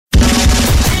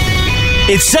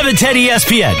It's 710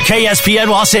 ESPN, KSPN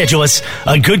Los Angeles,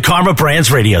 a Good Karma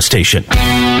Brands radio station.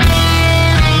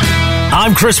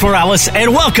 I'm Chris Morales,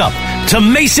 and welcome to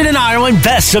Mason and Ireland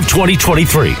Best of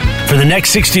 2023. For the next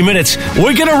 60 minutes,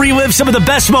 we're going to relive some of the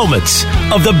best moments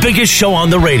of the biggest show on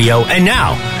the radio, and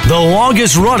now, the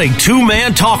longest-running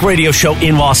two-man talk radio show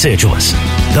in Los Angeles.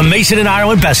 The Mason and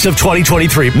Ireland Best of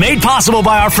 2023, made possible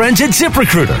by our friends at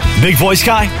ZipRecruiter. Big voice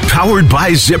guy? Powered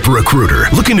by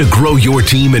ZipRecruiter. Looking to grow your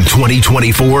team in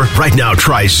 2024? Right now,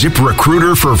 try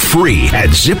ZipRecruiter for free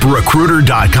at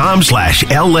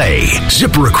ZipRecruiter.com/LA.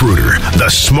 ZipRecruiter, the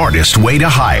smartest way to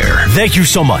hire. Thank you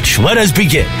so much. Let us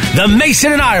begin the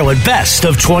Mason and Ireland Best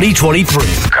of 2023.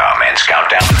 Comments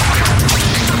countdown.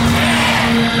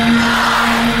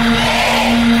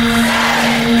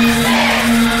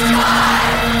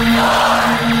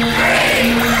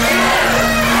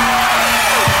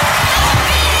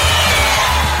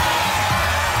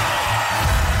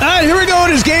 Here we go.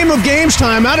 It is Game of Games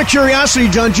time. Out of curiosity,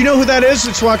 John, do you know who that is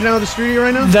that's walking out of the studio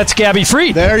right now? That's Gabby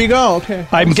Freed. There you go. Okay.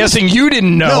 I'm guessing you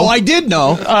didn't know. No, I did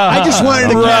know. I just wanted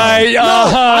to right.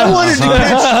 I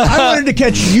wanted to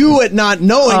catch you at not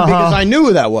knowing because I knew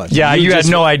who that was. Yeah, you had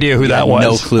no idea who that was.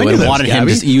 No clue. And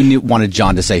wanted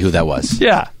John to say who that was.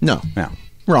 Yeah. No. Yeah.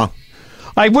 Wrong.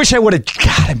 I wish I would have.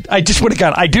 I just would have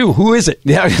gone. I do. Who is it?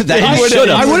 Yeah, I would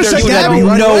have said Gabby.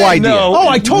 Right no away. idea. No,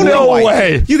 I totally no know.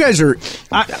 way. You guys are.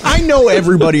 I know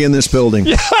everybody in this building.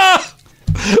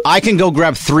 I can go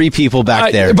grab 3 people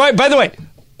back there. By the way,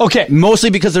 okay.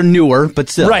 Mostly because they're newer, but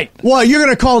still. Right. Well, you're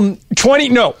going to call them 20.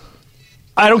 No,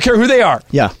 I don't care who they are.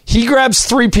 Yeah. He grabs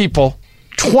 3 people.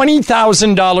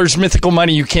 $20,000 mythical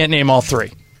money. You can't name all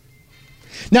 3.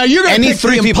 Now you're going to pick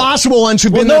 3 impossible ones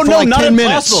who've been there there for like 10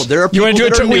 minutes. There are You want to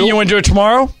do it? new. You want to do it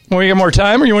tomorrow when we get more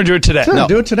time, or you want to do it today? Sure,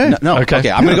 do it today. No. Okay.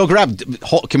 I'm going to go grab.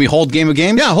 Can we hold Game of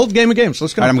Games? Yeah, hold Game of Games.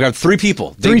 Let's go. All right, I'm going to grab 3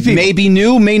 people. 3 people. May be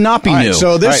new, may not be All right, new.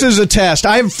 so this is a test.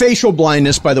 I have facial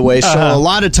blindness, by the way, so a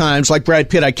lot of times, like Brad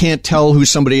Pitt, I can't tell who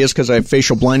somebody is because I have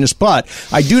facial blindness, but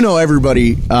I do know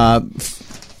everybody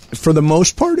for the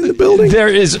most part in the building. There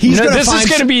is. This is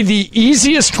going to be the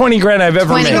easiest 20 grand I've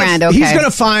ever 20 made. grand, okay. He's going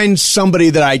to find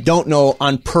somebody that I don't know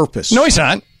on purpose. No, he's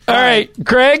not. All right,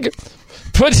 Greg,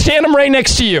 stand him right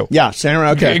next to you. Yeah, stand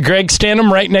around. Okay. Greg, stand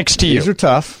him right next to you. These are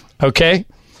tough. Okay.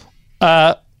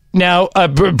 Now,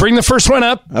 bring the first one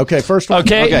up. Okay, first one.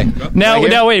 Okay. Now,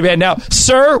 wait a minute. Now,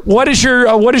 sir, what is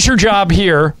your job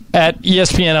here at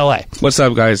ESPN LA? What's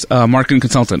up, guys? Marketing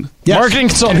consultant. Yes. Marketing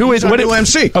consultant. Who is What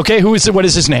MC? Okay, who is it? What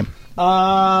is his name?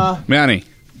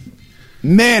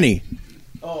 Manny.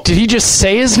 Did he just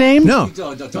say his name? No.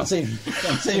 Don't say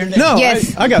your name. No,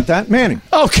 Yes. I got that. Manning.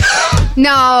 Okay.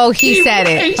 No, he said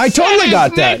it. I totally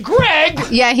got that. Greg.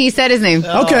 Yeah, he said his name.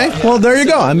 Okay, well, there you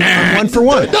go. I'm 1 for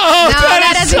 1.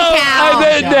 that doesn't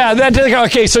count. That doesn't count.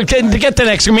 Okay, so to get the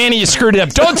next, Manny, you screwed it up.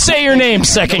 Don't say your name,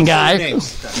 second guy.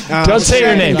 Don't say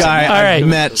your name. Guy All right. I've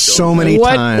met so many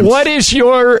times. What is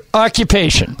your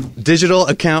occupation? Digital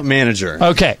account manager.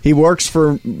 Okay. He works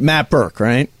for Matt Burke,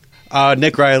 right?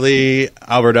 Nick Riley,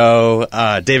 Alberto,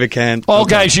 David Kent. All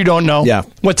guys you don't know. Yeah.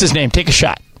 What's his name? Take a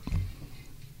shot.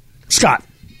 Scott.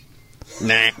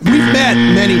 Nah. We've met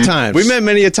many times. We met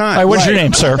many a time. All right, what's your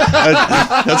name, sir?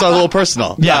 That's our little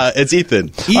personal. Yeah. It's Ethan.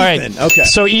 Ethan. All right. Okay.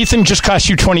 So Ethan just cost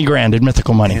you 20 grand in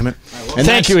mythical money. Damn it. And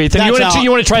Thank you, Ethan. You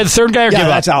want to try the third guy or Yeah, give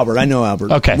that's up? Albert. I know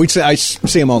Albert. Okay. I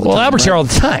see him all the time. Well, Albert's here all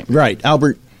the time. Right.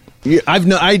 Albert.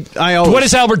 I always. What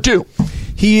does Albert do?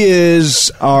 He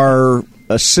is our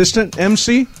assistant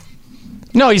MC.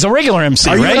 No, he's a regular MC,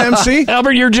 Are you right? an MC?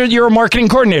 Albert, you're a marketing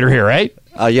coordinator here, right?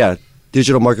 Yeah.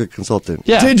 Digital market consultant.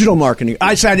 Yeah. Digital marketing.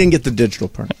 I didn't get the digital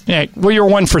part. Yeah. Well, you're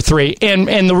 1 for 3,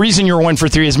 and the reason you're 1 for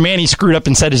 3 is Manny screwed up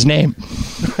and said his name.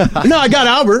 No, I got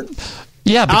Albert.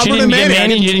 Yeah, but Albert you didn't and get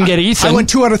Manny. You didn't get Ethan. I went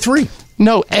 2 out of 3.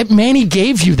 No, Manny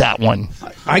gave you that one.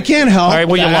 I can't help. All right,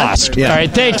 well, you that. lost. Yeah. All right,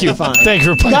 thank you. Thank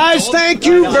you for playing. Guys, thank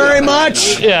you very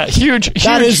much. Yeah, huge.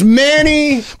 That is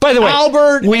Manny, By the way,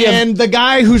 Albert, and the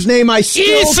guy whose name I still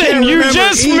Ethan, can't you remember.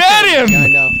 just Ethan. met him. I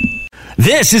know.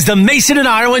 This is the Mason and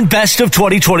Ireland Best of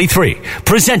 2023,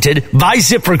 presented by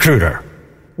ZipRecruiter.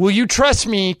 Will you trust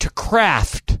me to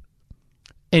craft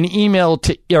an email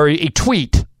or a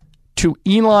tweet to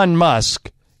Elon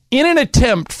Musk in an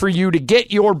attempt for you to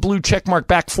get your blue check mark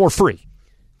back for free?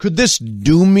 Could this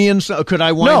doom me? Could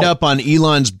I wind up on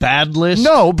Elon's bad list?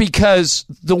 No, because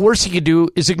the worst he could do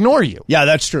is ignore you. Yeah,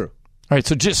 that's true. All right,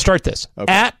 so just start this.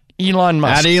 Okay. At Elon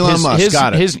Musk. At Elon Musk,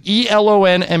 got it. His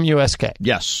ELONMUSK.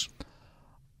 Yes.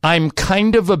 I'm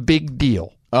kind of a big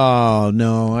deal. Oh,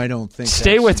 no, I don't think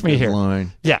Stay that's with a me good here.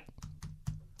 line. Yeah.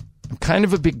 I'm kind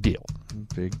of a big deal.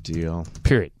 Big deal.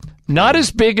 Period. Not as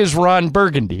big as Ron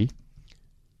Burgundy,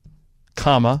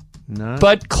 comma, Not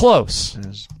but close.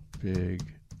 as big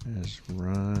as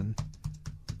Ron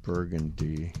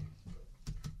Burgundy,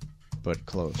 but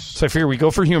close. So I figure we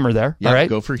go for humor there. Yeah, all right.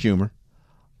 go for humor.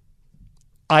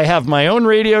 I have my own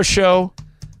radio show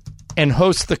and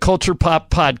host the Culture Pop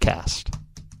podcast.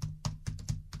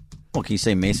 Well, can you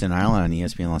say Mason Island on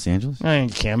ESPN Los Angeles? I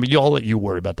can, but I'll let you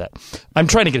worry about that. I'm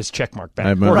trying to get his check mark back. I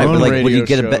have my Right, own but like, would radio you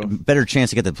get show. a better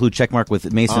chance to get the blue check mark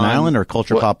with Mason Island or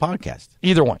Culture Pop podcast?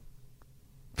 Either one.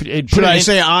 Should I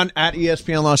say on at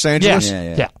ESPN Los Angeles?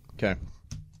 Yeah. Okay.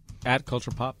 At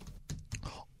Culture Pop.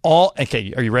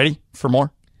 Okay, are you ready for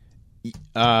more?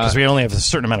 Because we only have a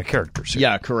certain amount of characters here.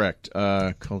 Yeah, correct.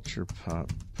 Culture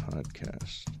Pop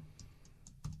podcast.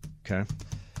 Okay.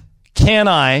 Can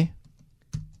I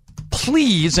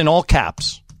please, in all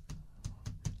caps?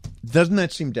 Doesn't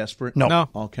that seem desperate? No.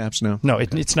 All caps, no? No,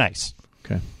 it's nice.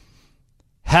 Okay.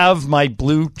 Have my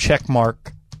blue check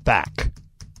mark back.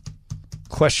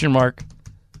 Question mark.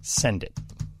 Send it.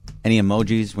 Any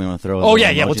emojis we want to throw? Oh,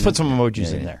 yeah. Let's put some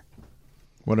emojis in there.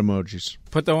 What emojis?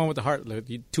 Put the one with the heart.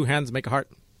 Two hands make a heart.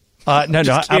 No.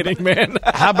 Just kidding, man.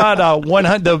 How about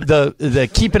 100? The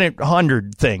keeping it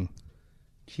 100 thing.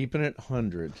 Keeping it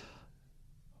 100.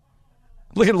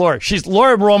 Look at Laura.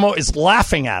 Laura Romo is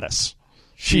laughing at us.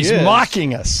 She's is.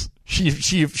 mocking us. She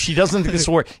doesn't think this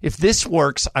will work. If this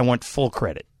works, I want full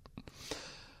credit.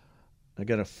 I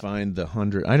gotta find the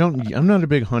 100. I'm not a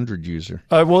big 100 user.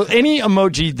 Well, any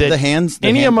emoji that The hands? The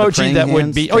any hand- the emoji praying that would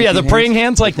hands? be. Oh Thank yeah, you the praying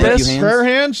hands like Thank you this. hands? Prayer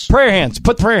hands? Prayer hands.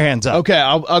 Put prayer hands up. Okay,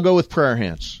 I'll go with prayer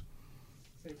hands.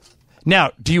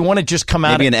 Now, do you want to just come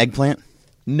out? Maybe an eggplant?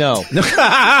 No.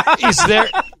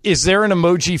 Is there an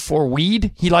emoji for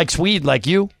weed? He likes weed like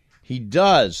you. He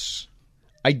does.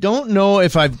 I don't know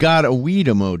if I've got a weed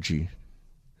emoji.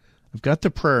 I've got the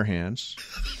prayer hands.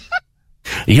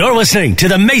 You're listening to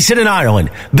the Mason and Ireland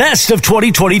Best of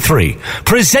 2023,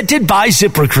 presented by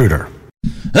ZipRecruiter.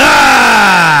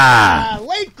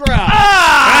 Late crowd.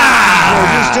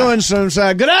 We're just doing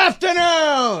some. Good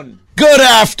afternoon. Good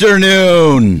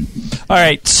afternoon. All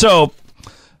right, so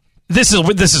this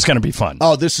is going to be fun.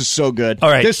 Oh, this is so good. All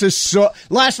right. This is so.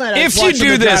 Last night I was If you watching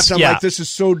do the this, draft, I'm yeah. like, this is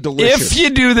so delicious. If you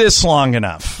do this long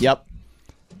enough, Yep.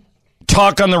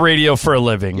 talk on the radio for a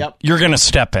living, Yep. you're going to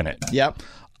step in it. Yep.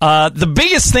 The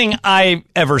biggest thing I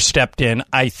ever stepped in,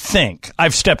 I think,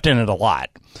 I've stepped in it a lot,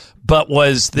 but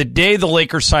was the day the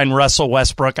Lakers signed Russell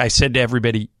Westbrook, I said to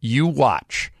everybody, you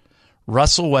watch.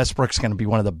 Russell Westbrook's going to be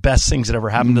one of the best things that ever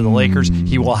happened to the Lakers.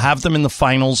 He will have them in the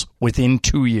finals within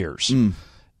 2 years.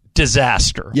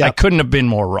 Disaster. Yep. I couldn't have been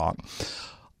more wrong.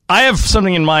 I have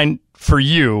something in mind for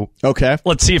you. Okay.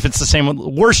 Let's see if it's the same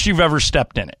one. Worst you've ever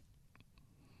stepped in it.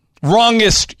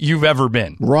 Wrongest you've ever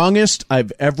been. Wrongest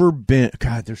I've ever been.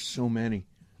 God, there's so many.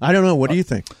 I don't know. What do you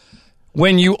think?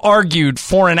 When you argued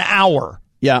for an hour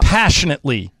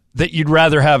passionately that you'd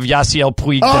rather have Yasiel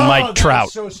Puig than Mike Trout.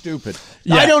 That's so stupid.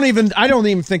 Yeah. I don't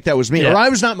even think that was me. Yeah. Or I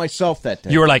was not myself that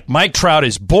day. You were like, Mike Trout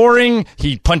is boring.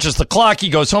 He punches the clock. He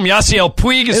goes home. Yasiel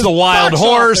Puig is His the wild box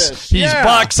horse. office. He's Yeah.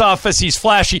 box office. He's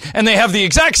flashy. And they have the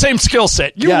exact same skill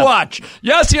set. You Yeah. watch.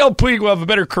 Yasiel Puig will have a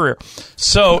better career.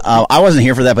 So I wasn't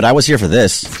here for that, but I was here for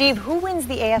this. Steve, who wins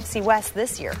the AFC West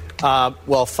this year?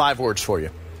 Well, 5 words for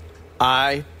you.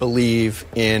 I believe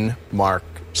in Mark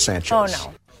Sanchez. Oh,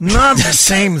 no. Not the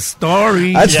same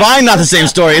story. That's fine, not the same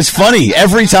story. It's funny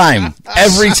every time.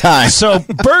 Every time. So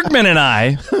Bergman and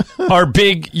I are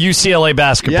big UCLA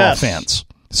basketball fans.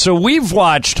 So we've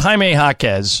watched Jaime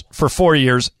Jaquez for 4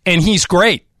 years, and he's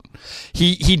great.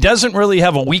 He doesn't really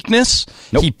have a weakness.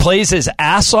 Nope. He plays his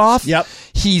ass off. Yep.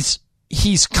 He's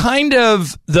kind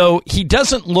of, though, he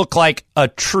doesn't look like a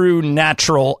true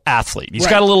natural athlete. He's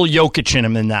got a little Jokic in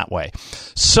him in that way.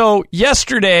 So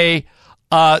yesterday,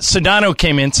 Sedano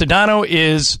came in. Sedano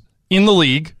is in the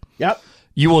league. Yep.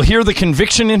 You will hear the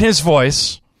conviction in his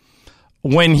voice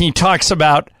when he talks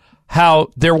about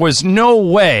how there was no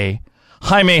way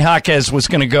Jaime Jaquez was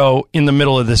going to go in the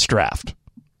middle of this draft.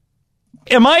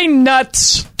 Am I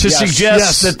nuts to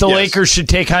suggest that the Lakers should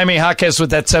take Jaime Jaquez with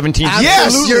that 17th?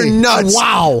 Yes, you're nuts.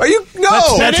 Wow. Are you?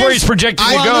 No. That's where he's projected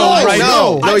to go, know, right?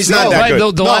 No, he's not that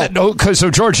good.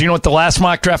 So, George, you know what the last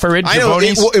mock draft I read? I know.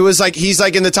 Javoni's? It was like he's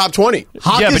like in the top 20.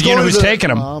 Yeah, but you know who's taking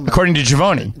him, according to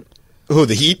Javoni? Who,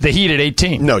 the Heat? The Heat at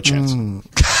 18. No chance.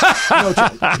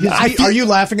 Are you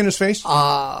laughing in his face?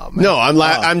 No,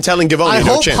 I'm telling Gavoni. I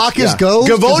no hope chance. Hawkins goes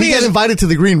because he got invited to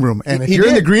the green room. And if you're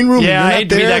in the green room, yeah, I and hate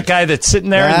to be that guy that's sitting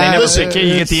there and they never pick you.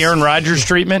 You get the Aaron Rodgers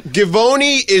treatment.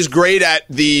 Gavoni is great at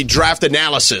the draft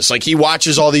analysis. Like, he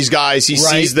watches all these guys. He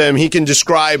sees them. He can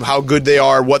describe how good they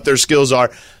are, what their skills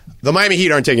are. The Miami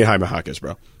Heat aren't taking Jaime Jaquez,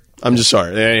 bro. I'm just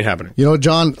sorry. That ain't happening. You know,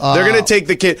 John, they're going to take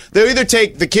the kid. They'll either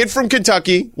take the kid from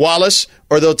Kentucky, Wallace,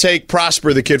 or they'll take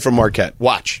Prosper, the kid from Marquette.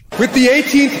 Watch. With the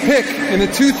 18th pick in the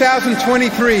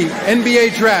 2023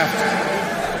 NBA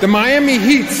Draft, the Miami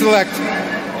Heat select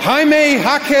Jaime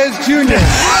Jaquez Jr.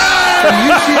 from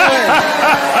UCLA.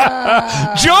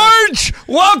 George,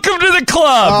 welcome to the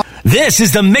club. This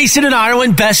is the Mason and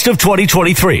Ireland Best of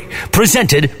 2023,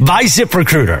 presented by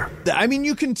ZipRecruiter. I mean,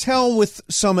 you can tell with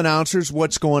some announcers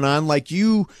what's going on.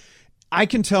 I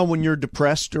can tell when you're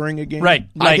depressed during a game. Right.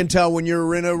 I can tell when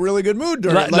you're in a really good mood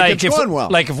during it's going well.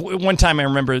 Like if one time I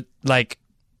remember,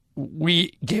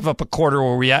 we gave up a quarter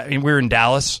where we were in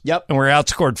Dallas. Yep. And we were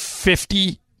outscored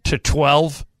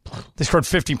 50-12. They scored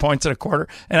 50 points in a quarter.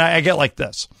 And I get like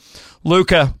this.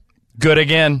 Luka, good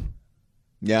again.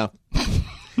 Yeah.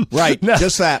 Right, No.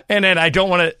 just that. And then I don't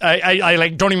want to. I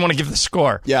don't even want to give the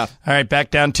score. Yeah. All right,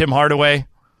 back down. Tim Hardaway.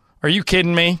 Are you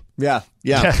kidding me? Yeah.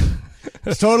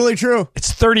 It's totally true.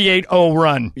 It's 38-0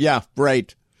 run. Yeah,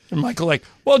 right. And Michael,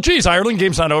 well, geez, Ireland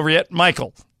game's not over yet.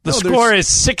 Michael, the score is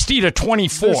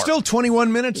 60-24. There's still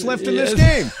 21 minutes left in this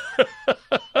game.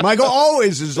 Michael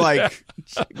always is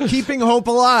keeping hope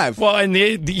alive. Well, and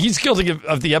he's guilty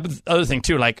of the other thing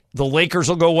too. The Lakers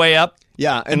will go way up.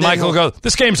 Yeah, and Michael will go,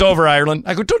 "This game's over, Ireland."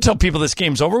 I go, "Don't tell people this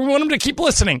game's over. We want them to keep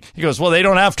listening." He goes, "Well, they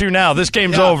don't have to now. This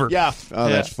game's over." Yeah. Oh,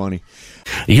 that's funny.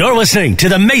 You're listening to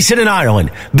the Mason and Ireland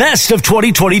Best of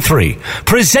 2023,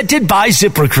 presented by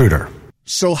ZipRecruiter.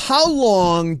 So how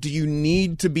long do you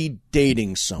need to be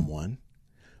dating someone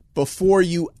before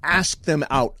you ask them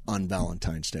out on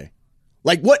Valentine's Day?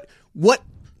 What?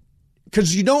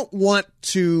 Because you don't want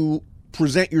to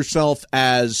present yourself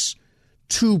as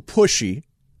too pushy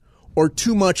or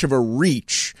too much of a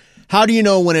reach. How do you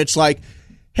know when it's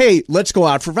hey, let's go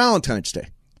out for Valentine's Day?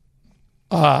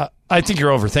 I think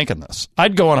you're overthinking this.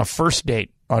 I'd go on a first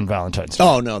date on Valentine's Day.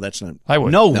 Oh, no, that's not. I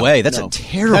would. No way. That's a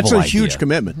terrible idea. That's a huge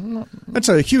commitment. That's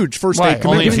a huge first date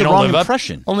commitment. Only if you don't live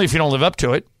impression. Only if you don't live up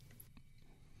to it.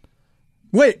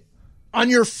 Wait, on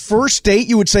your first date,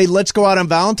 you would say, let's go out on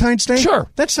Valentine's Day? Sure.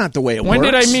 That's not the way it works. When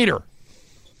did I meet her?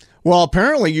 Well,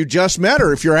 apparently you just met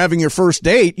her. If you're having your first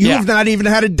date, you've not even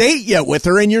had a date yet with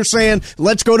her, and you're saying,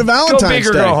 let's go to Valentine's Day. Go big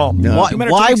or go home. No.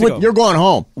 Why would you're going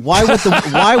home? Why would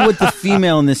the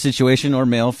female in this situation, or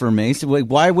male for Mace,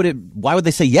 why would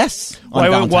they say yes on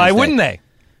Valentine's Day? Why wouldn't they?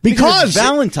 Because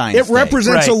Valentine's it Day.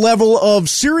 represents a level of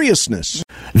seriousness.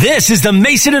 This is the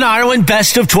Mason and Ireland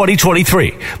Best of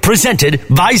 2023, presented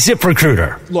by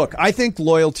ZipRecruiter. Look, I think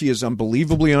loyalty is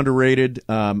unbelievably underrated.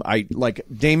 I like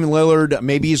Damian Lillard.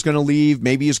 Maybe he's going to leave.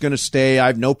 Maybe he's going to stay. I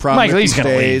have no problem if he he's going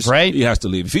to leave, right? He has to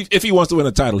leave. If he wants to win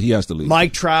a title, he has to leave.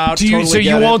 Mike Trout. So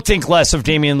you won't think less of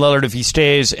Damian Lillard if he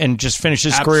stays and just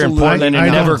finishes his career in Portland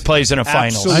and never plays in a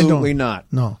finals? Absolutely not.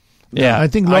 No. Yeah, I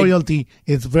think loyalty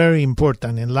is very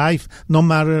important in life, no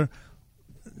matter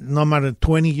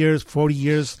 20 years, 40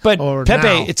 years, but or Pepe,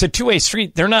 now. it's a two-way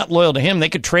street. They're not loyal to him. They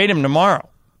could trade him tomorrow.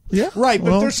 Yeah, right.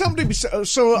 But there's something to be said.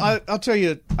 So I'll tell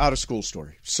you an out-of-school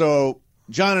story. So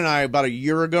John and I, about a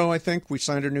year ago, I think, we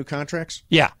signed our new contracts.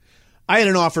 Yeah. I had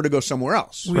an offer to go somewhere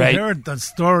else. We heard the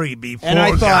story before, and I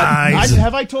thought, guys.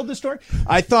 have I told this story?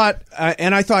 I thought,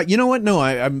 you know what? No,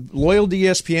 I'm loyal to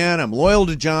ESPN. I'm loyal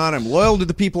to John. I'm loyal to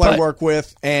the people I work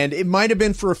with. And it might have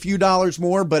been for a few dollars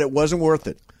more, but it wasn't worth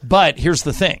it. But here's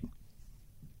the thing.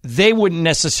 They wouldn't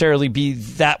necessarily be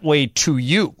that way to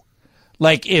you.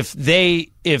 Like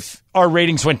if our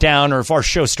ratings went down or if our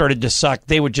show started to suck,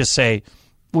 they would just say,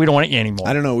 we don't want you anymore.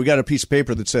 I don't know. We got a piece of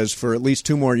paper that says for at least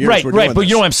 2 more years. Right, we're doing but this.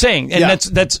 you know what I'm saying, and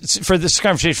that's for this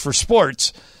conversation for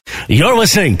sports. You're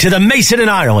listening to the Mason and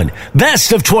Ireland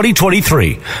Best of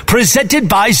 2023, presented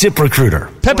by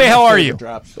ZipRecruiter. Pepe, how are you?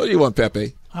 What do you want,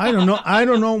 Pepe? I don't know. I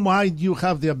don't know why you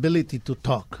have the ability to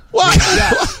talk. What?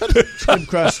 Good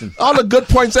question. All the good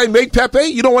points I make, Pepe.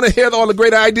 You don't want to hear all the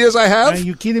great ideas I have? Are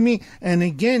you kidding me? And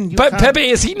again, but Pepe,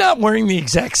 is he not wearing the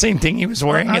exact same thing he was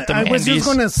wearing at the Mandy's? I was just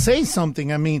going to say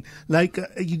something. I mean, like,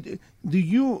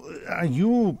 are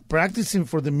you practicing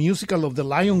for the musical of the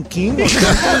Lion King or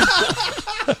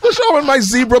something? What's wrong with my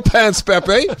zebra pants,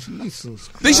 Pepe? Jesus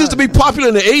Christ. These used to be popular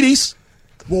in the 80s.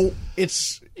 Well,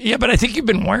 it's... Yeah, but I think you've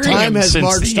been wearing Time them has since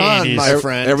marched the on, 80s. my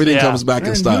friend. Everything comes back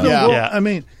in style. I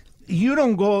mean, you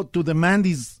don't go to the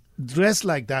Mandy's dressed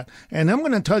like that, and I'm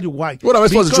going to tell you why. What, am I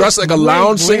supposed to dress like a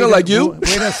lounge singer like you?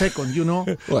 Wait a second,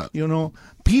 What?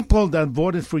 People that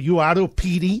voted for you out of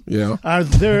pity Yeah. are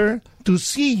there to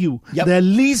see you. Yep. The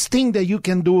least thing that you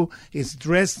can do is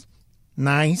dress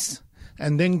nice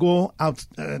and then go out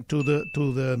to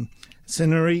the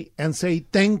scenery and say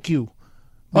thank you.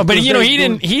 Oh, but Because he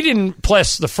they're he didn't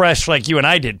press the fresh like you and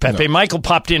I did, Pepe. No. Michael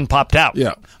popped in, popped out.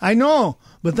 Yeah. I know,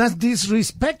 but that's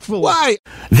disrespectful. Why?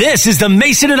 This is the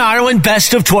Mason and Ireland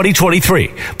Best of 2023,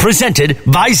 presented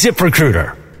by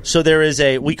ZipRecruiter. So there is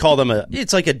we call them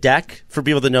it's like a deck for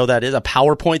people to know that is a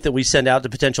PowerPoint that we send out to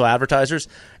potential advertisers.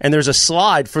 And there's a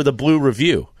slide for the blue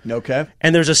review. Okay.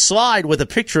 And there's a slide with a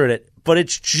picture in it, but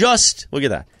it's just, look at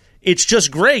that. It's just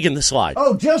Greg in the slide.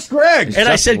 Oh, just Greg. And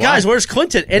I said, guys, where's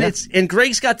Clinton? And and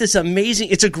Greg's got this amazing,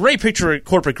 it's a great picture of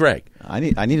corporate Greg. I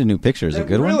need a new picture. Is it a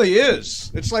good one? It really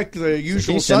is. It's like the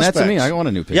usual Send suspects. that to me. I want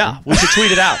a new picture. Yeah, we should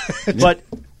tweet it out. But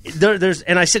there's,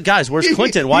 and I said, guys, where's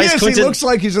Clinton? Why is Clinton? He looks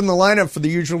like he's in the lineup for the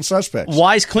usual suspects.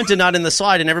 Why is Clinton not in the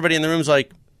slide? And everybody in the room's like,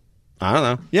 I don't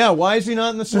know. Yeah, why is he not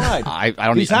in the slide? I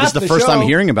don't. He's This half is the the first show. time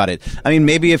hearing about it. I mean,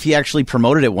 maybe if he actually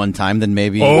promoted it one time, then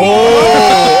maybe.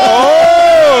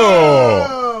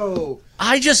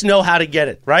 I just know how to get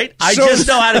it, right? I just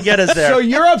know how to get us there. So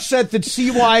you're upset that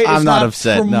CY is I'm not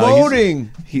upset. No, promoting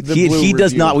he the blue he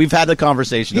does review. not. We've had the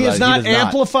conversation. He about has it. not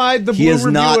amplified the blue He has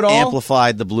review not at all?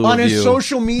 amplified the blue on review his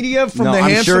social media from no, the I'm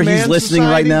Handsome sure he's Man listening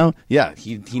Society? right now. Yeah,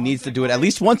 he needs to do it at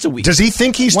least once a week. Does he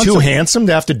think he's Once too a week. handsome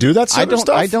to have to do that sort of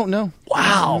stuff? I don't know.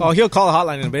 Wow. Oh, he'll call a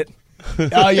hotline in a bit.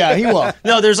 Oh, yeah, he will.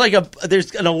 No, there's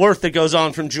an alert that goes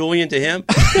on from Julian to him.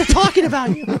 They're talking about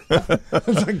you.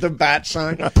 It's like the bat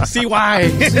sign. CY.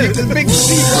 The big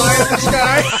CY in the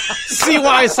sky.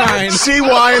 CY sign.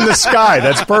 CY in the sky.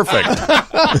 That's perfect.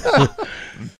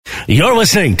 You're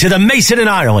listening to the Mason and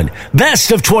Ireland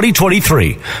Best of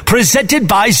 2023, presented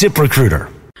by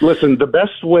ZipRecruiter. Listen, the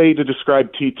best way to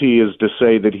describe TT is to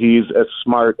say that he's as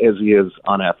smart as he is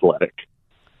unathletic,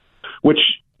 which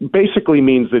basically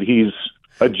means that he's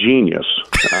a genius.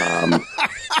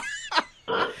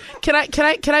 Can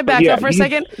I back up for a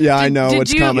second? Yeah, I know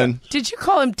what's coming. Did you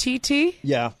call him TT?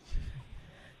 Yeah.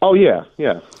 Oh, yeah.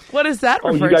 What does that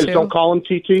Oh, refer you guys to? don't call him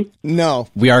TT? No.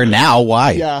 We are now.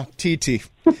 Why? Yeah, TT.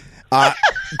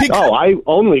 I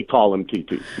only call him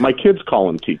TT. My kids call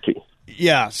him TT.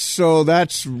 Yeah, so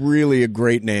that's really a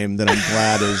great name that I'm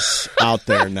glad is out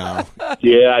there now.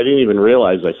 Yeah, I didn't even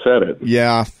realize I said it.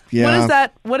 Yeah.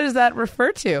 What does that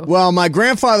refer to? Well, my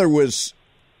grandfather was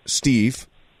Steve.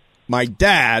 My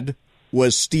dad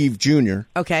was Steve Jr.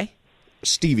 Okay.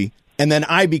 Stevie. And then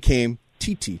I became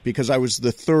TT because I was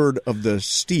the third of the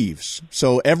Steves.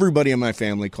 So everybody in my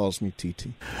family calls me TT.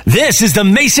 This is the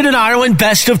Mason and Ireland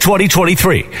Best of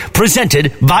 2023,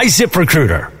 presented by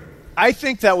ZipRecruiter. I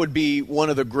think that would be one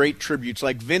of the great tributes.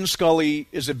 Like Vin Scully,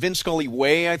 is it Vin Scully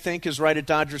Way, I think, is right at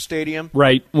Dodger Stadium?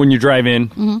 Right, when you drive in.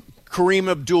 Mm-hmm.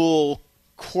 Kareem Abdul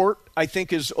Court, I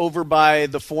think, is over by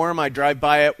the Forum. I drive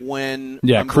by it when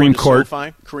I'm Kareem going to Court.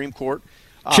 SoFi. Kareem Court.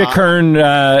 Chick Hearn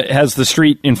has the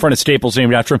street in front of Staples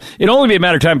named after him. It'll only be a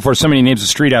matter of time before somebody names a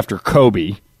street after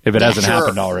Kobe, if it hasn't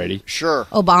happened already. Sure.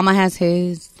 Obama has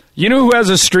his. You know who has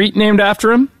a street named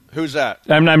after him? Who's that?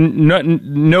 I'm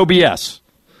no BS.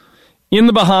 In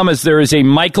the Bahamas, there is a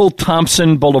Michael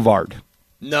Thompson Boulevard.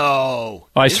 No.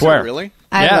 I Is swear. there really?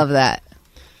 I love that.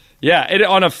 Yeah,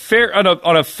 on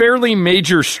a fairly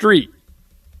major street.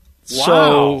 Wow.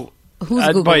 So Who's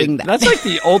Googling that? That's like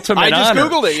the ultimate I just honor.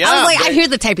 Googled it, yeah. I was like, I hear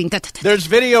the typing. There's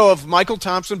video of Michael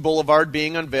Thompson Boulevard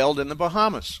being unveiled in the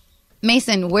Bahamas.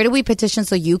 Mason, where do we petition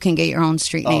so you can get your own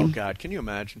street name? Oh, God. Can you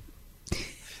imagine?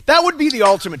 That would be the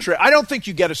ultimate trick. I don't think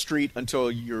you get a street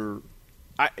until you're...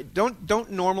 Don't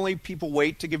normally people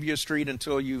wait to give you a street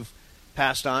until you've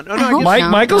passed on? Oh, no, I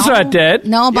guess Michael's not dead.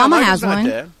 No, Obama Michael's has not one.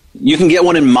 dead. You can get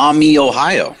one in Maumee,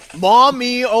 Ohio.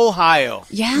 Maumee, Ohio.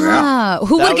 Yeah.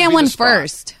 Who That would would get be one the spot.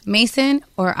 first? Mason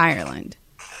or Ireland?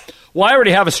 Well, I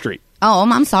already have a street. Oh,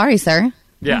 I'm sorry, sir.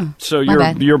 Yeah, so my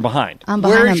bad. you're behind. I'm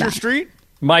behind. Where on is your that. street?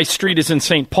 My street is in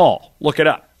St. Paul. Look it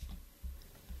up.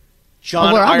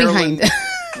 John we're all Ireland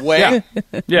behind. Way?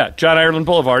 Yeah, John Ireland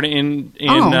Boulevard in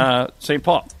St.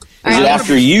 Paul. Is it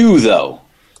after you, though?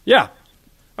 Yeah.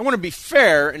 I want to be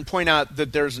fair and point out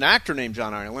that there's an actor named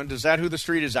John Ireland. Is that who the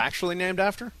street is actually named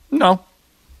after? No.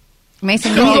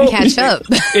 Mason, you need to catch up.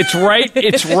 It's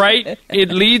right. It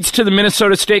leads to the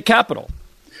Minnesota State Capitol.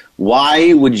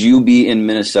 Why would you be in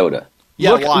Minnesota?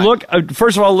 Yeah, why? Look.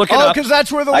 First of all, look it Oh, up. because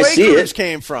that's where the I see Lakers it.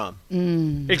 came from.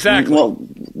 Exactly. Well,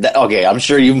 okay, I'm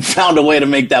sure you found a way to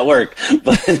make that work.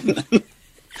 But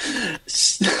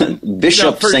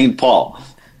Bishop St. Paul.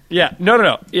 Yeah,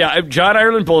 no. Yeah, John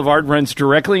Ireland Boulevard runs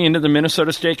directly into the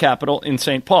Minnesota State Capitol in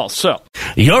St. Paul. So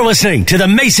You're listening to the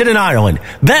Mason and Ireland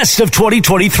Best of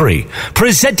 2023,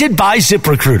 presented by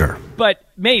ZipRecruiter. But,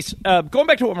 Mace, going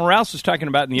back to what Morales was talking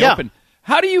about in the open,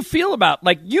 How do you feel about,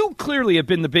 like, you clearly have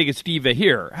been the biggest diva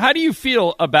here. How do you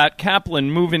feel about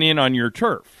Kaplan moving in on your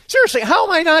turf? Seriously, how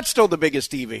am I not still the biggest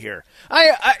diva here?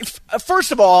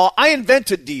 First of all, I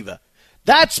invented diva.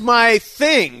 That's my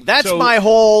thing. That's So my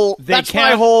whole. they That's my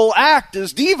can't- whole act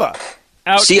is diva.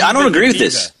 See, I don't agree with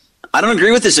this. I don't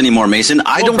agree with this anymore, Mason.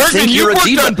 I don't Bergman, think you're a you've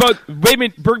diva. worked on both. Wait a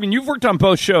minute, Bergman, you've worked on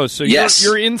both shows, so Yes.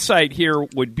 your insight here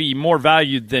would be more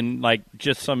valued than like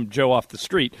just some Joe off the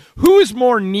street. Who is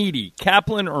more needy,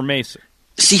 Kaplan or Mason?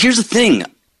 See, here's the thing.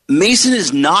 Mason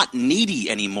is not needy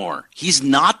anymore. He's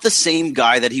not the same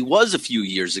guy that he was a few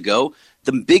years ago.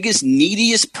 The biggest,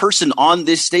 neediest person on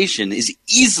this station is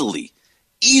easily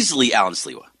Alan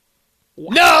Sliwa.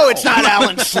 No, it's not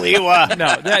Alan Sliwa.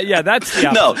 That's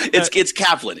the No, it's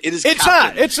Kaplan. It is. It's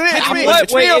Kaplan. not. It's me. What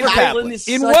It's me over Kaplan.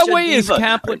 In what way is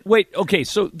Kaplan? Wait, okay.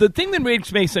 So the thing that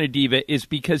makes Mason a diva is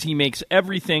because he makes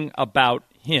everything about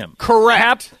him.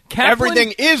 Correct. Kaplan,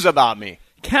 Everything is about me.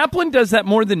 Kaplan does that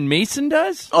more than Mason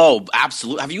does? Oh,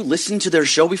 absolutely. Have you listened to their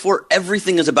show before?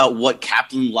 Everything is about what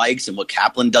Kaplan likes and what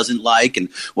Kaplan doesn't like and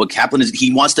what Kaplan is.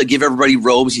 He wants to give everybody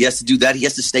robes. He has to do that. He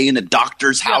has to stay in a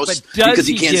doctor's house because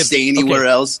he can't stay anywhere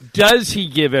else. Does he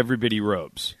give everybody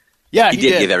robes? Yeah, he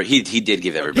did give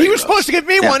everybody. He was robes. supposed to give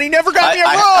me Yeah. one. He never got me a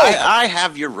robe. I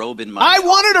have your robe in my I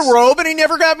wanted a robe, and he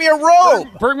never got me a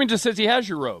robe. Bergman just says he has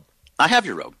your robe. I have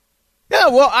your robe. Yeah,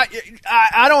 well,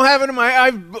 I don't have it in my.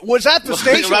 I was at the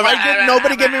station.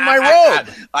 Nobody gave me my robe.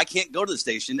 I can't go to the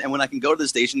station, and when I can go to the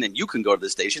station, and you can go to the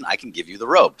station, I can give you the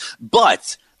robe.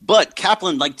 But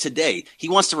Kaplan, like today, he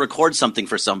wants to record something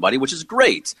for somebody, which is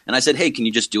great. And I said, hey, can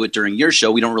you just do it during your show?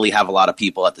 We don't really have a lot of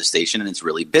people at the station, and it's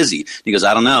really busy. He goes,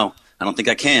 I don't know. I don't think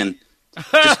I can.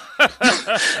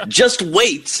 Just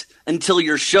wait until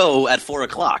your show at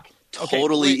 4:00.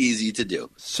 Totally easy to do.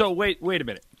 So wait a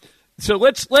minute. So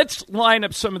let's line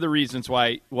up some of the reasons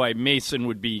why Mason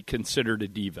would be considered a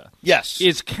diva. Yes.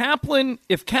 If Kaplan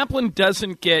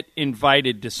doesn't get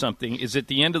invited to something, is it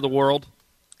the end of the world?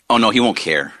 Oh no, he won't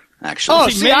care. Actually, Oh,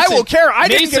 see, I will care. I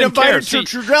didn't get invited to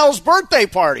Trudell's birthday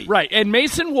party. Right, and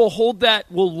Mason will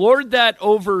lord that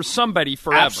over somebody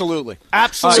forever. Absolutely.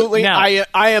 Absolutely. Now,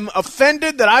 I am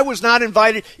offended that I was not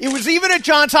invited. It was even at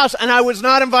John's house, and I was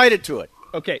not invited to it.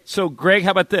 Okay, so Greg,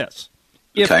 how about this?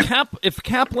 If Okay. if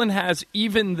Kaplan has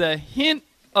even the hint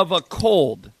of a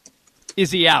cold,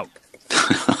 is he out?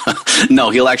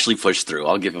 No, he'll actually push through.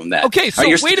 I'll give him that. Okay, so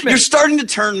wait wait a minute. You're starting to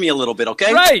turn me a little bit,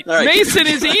 okay? Right. All right. Mason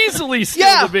is easily still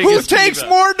Yeah, the biggest who takes diva.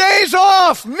 more days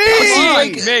off? Me!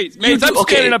 Mace, I'm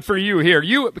okay. standing up for you here.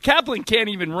 Kaplan can't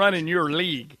even run in your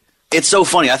league. It's so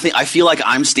funny. I feel like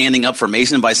I'm standing up for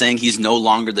Mason by saying he's no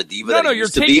longer the diva that he You're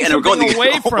used to taking be, and we're something going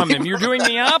away from him. You're doing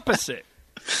the opposite.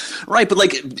 Right, but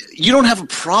like you don't have a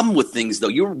problem with things though.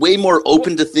 You're way more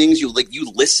open to things. You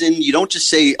listen. You don't just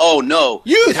say, "Oh no,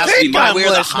 it has to be my way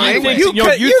or the highway." You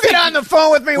get on the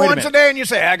phone with me Wait a once minute. a day and you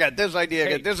say, I got this idea,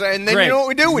 I got this, and then Greg, you know what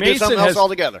we do? We do Mason something else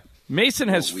altogether. Mason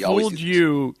has we always fooled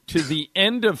you to the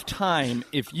end of time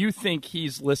if you think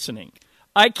he's listening.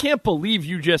 I can't believe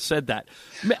you just said that.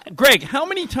 Greg, how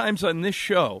many times on this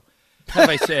show have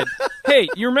I said, hey,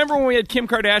 you remember when we had Kim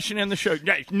Kardashian on the show?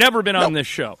 Never been on this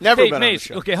show. Never hey, been on Mace, the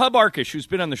show. Okay, Hub Arkish, who's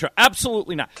been on the show.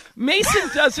 Absolutely not. Mason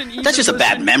doesn't even That's just a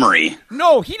bad listen- memory.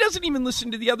 No, he doesn't even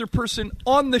listen to the other person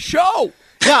on the show.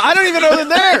 Yeah, I don't even know they're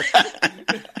there.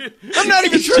 I'm not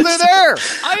even sure they're there.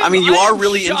 I mean, you are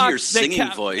really into shocked your that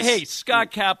singing voice. Hey,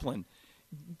 Scott Kaplan,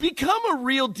 become a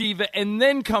real diva and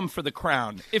then come for the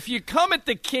crown. If you come at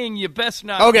the king, you best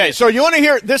not. Okay, so you want to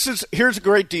hear here's a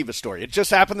great diva story. It just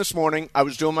happened this morning. I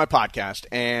was doing my podcast,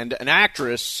 and an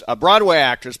actress, a Broadway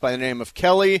actress by the name of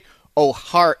Kelly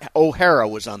O'Hara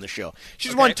was on the show.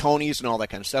 She's won Tonys and all that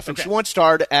kind of stuff, and she once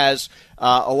starred as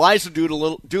Eliza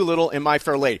Doolittle in My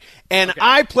Fair Lady. And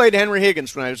I played Henry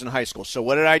Higgins when I was in high school. So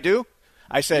what did I do?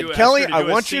 I said, You asked Kelly, her to I do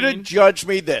a want you to scene? judge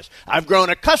me this. I've grown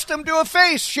accustomed to a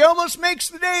face. She almost makes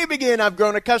the day begin. I've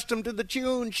grown accustomed to the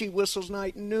tune. She whistles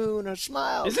night and noon. Her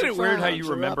smiles. Isn't her it weird how frowns, you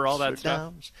her remember all ups, that her stuff?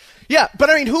 downs. Yeah, but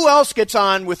I mean, who else gets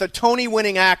on with a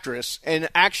Tony-winning actress and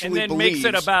actually And then believes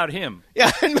makes it about him. Yeah,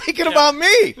 and make it about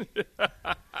me.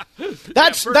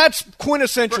 That's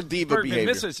quintessential diva Bergman,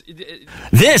 behavior.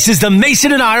 This is the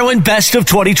Mason and Ireland Best of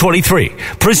 2023,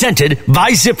 presented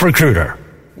by ZipRecruiter.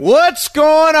 What's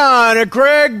going on at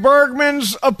Greg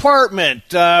Bergman's apartment?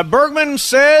 Bergman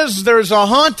says there's a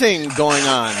haunting going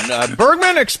on.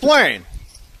 Bergman, explain.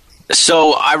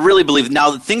 So I really believe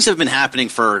now that things have been happening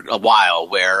for a while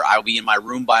where I'll be in my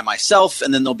room by myself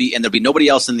and then there'll be nobody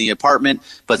else in the apartment,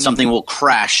 but something will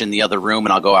crash in the other room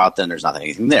and I'll go out there and there's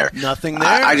anything there. Nothing there?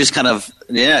 I just kind of,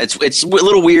 it's a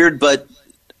little weird, but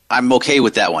I'm okay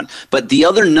with that one. But the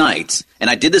other night, and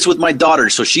I did this with my daughter,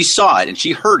 so she saw it and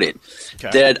she heard it,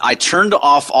 that I turned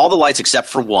off all the lights except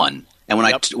for one. And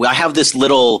when I have this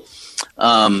little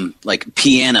like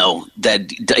piano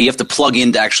that you have to plug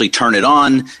in to actually turn it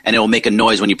on, and it will make a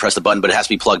noise when you press the button, but it has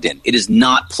to be plugged in. It is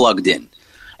not plugged in.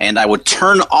 And I would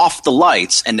turn off the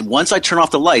lights, and once I turn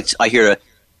off the lights, I hear a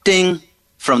ding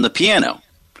from the piano.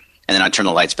 And then I turn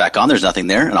the lights back on, there's nothing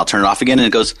there, and I'll turn it off again, and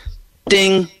it goes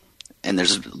ding, and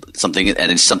there's something,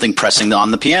 and it's something pressing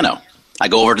on the piano. I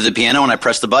go over to the piano and I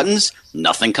press the buttons,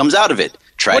 nothing comes out of it.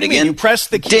 Try it again. You press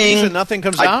the keys ding, and nothing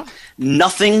comes out?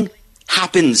 Nothing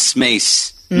happens,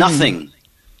 Mace. Nothing.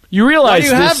 You realize Why do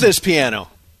you have this piano?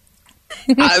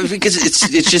 Because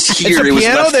it's just here. It's a it was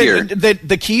piano left here. that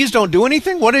the keys don't do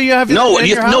anything? What do you have? No, in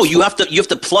your house no. for? You have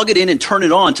to plug it in and turn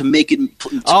it on to make it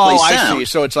play sound. I see.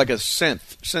 So it's like a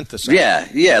synthesizer. Yeah.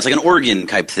 It's like an organ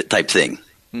type thing.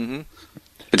 Mm-hmm.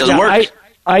 It doesn't work.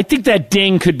 I think that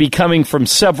ding could be coming from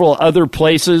several other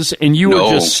places, and you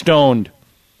were just stoned.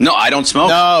 No, I don't smoke.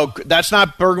 No, that's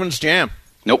not Bergman's jam.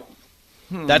 Nope.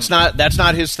 That's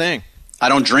not his thing. I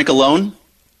don't drink alone,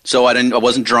 so I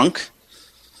wasn't drunk.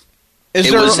 Is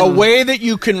there a way that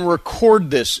you can record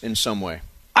this in some way?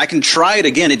 I can try it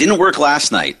again. It didn't work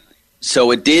last night.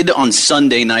 So it did on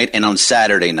Sunday night and on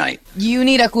Saturday night. You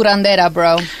need a curandera,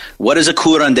 bro. What is a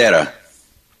curandera?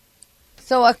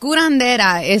 So a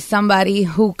curandera is somebody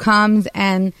who comes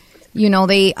and,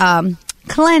 they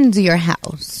cleanse your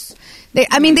house.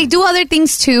 They do other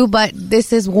things too, but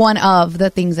this is one of the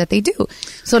things that they do.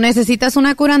 So necesitas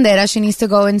una curandera. She needs to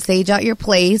go and sage out your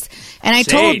place. And I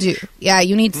told you,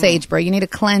 you need sage, bro. You need to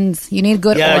cleanse. You need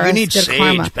good aura. You need good sage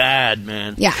karma. bad,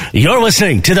 man. Yeah. You're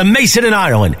listening to the Mason and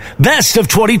Ireland Best of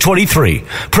 2023,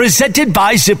 presented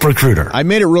by ZipRecruiter. I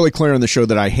made it really clear on the show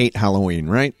that I hate Halloween,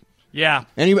 right? Yeah.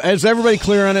 Is everybody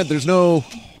clear on it? There's no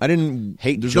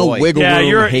There's joy. no wiggle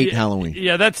room to hate Halloween.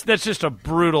 Yeah, that's just a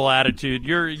brutal attitude.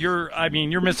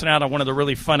 You're missing out on one of the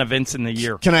really fun events in the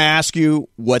year. Can I ask you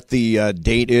what the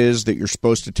date is that you're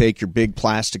supposed to take your big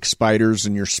plastic spiders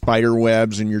and your spider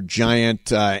webs and your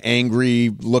giant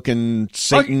angry-looking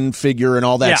Satan figure and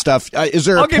all that stuff? Is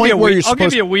there a point where you're supposed I'll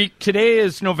give you a week. Today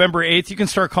is November 8th. You can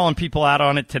start calling people out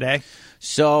on it today.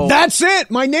 So that's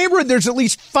it. My neighborhood, there's at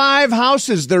least 5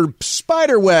 houses. They're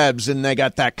spider webs, and they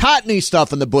got that cottony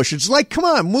stuff in the bushes. Like, come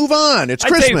on, move on. It's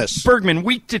Christmas. Say, Bergman,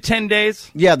 week to 10 days?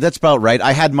 Yeah, that's about right.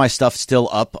 I had my stuff still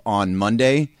up on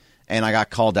Monday, and I got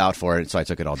called out for it, so I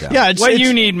took it all down. Yeah, what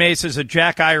you need, Mace, is a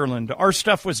Jack Ireland. Our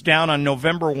stuff was down on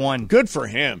November 1. Good for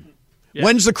him. Yeah.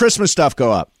 When's the Christmas stuff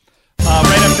go up?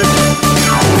 Right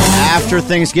after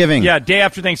Thanksgiving. Yeah, day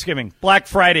after Thanksgiving. Black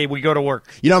Friday, we go to work.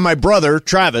 My brother,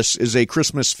 Travis, is a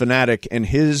Christmas fanatic, and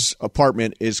his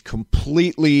apartment is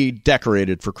completely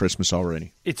decorated for Christmas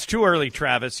already. It's too early,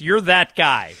 Travis. You're that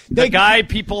guy. The guy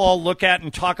people all look at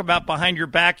and talk about behind your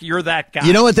back, you're that guy.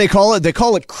 You know what they call it? They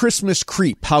call it Christmas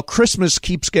creep. How Christmas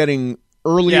keeps getting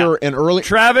earlier and earlier.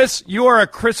 Travis, you are a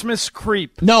Christmas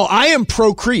creep. No, I am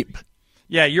pro-creep.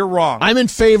 Yeah, you're wrong. I'm in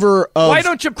favor of Why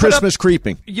don't you Christmas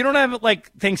creeping. You don't have,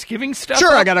 Thanksgiving stuff?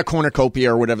 Sure, I got a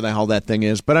cornucopia or whatever the hell that thing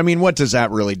is. But, what does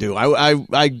that really do? I'm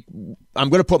going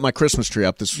to put my Christmas tree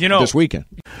up this weekend.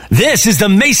 This is the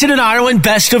Mason and Ireland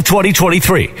Best of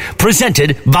 2023,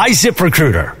 presented by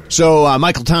ZipRecruiter. So,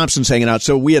 Michael Thompson's hanging out.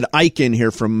 So, we had Ike in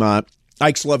here from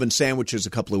Ike's Lovin' Sandwiches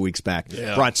a couple of weeks back.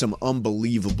 Yeah. Brought some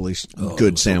unbelievably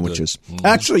good sandwiches. So good. Mm-hmm.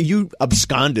 Actually, you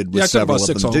absconded with several of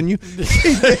them, didn't you?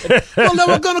 Well,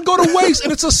 never going to go to waste,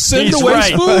 and it's a sin to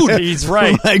waste food. He's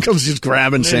right. Michael's just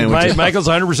grabbing sandwiches. Michael's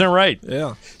 100% right.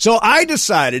 Yeah. So I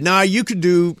decided, now you could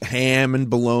do ham and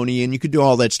bologna, and you could do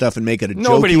all that stuff and make it a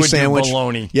Nobody jokey would sandwich. Do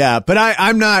bologna. Yeah, but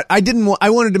I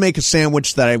wanted to make a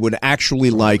sandwich that I would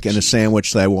actually like and a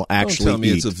sandwich that I will actually Don't tell me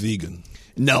eat. It's a vegan.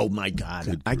 No, my God,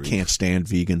 Good I grief. can't stand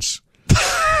vegans.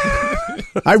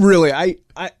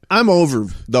 I'm over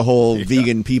the whole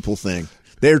vegan people thing.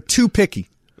 They're too picky.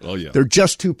 Oh yeah, they're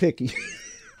just too picky.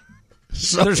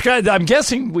 So I'm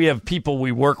guessing we have people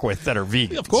we work with that are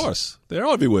vegan. Yeah, of course, they're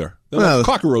everywhere. They're like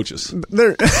cockroaches. And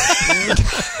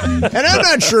I'm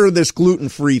not sure this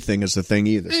gluten-free thing is the thing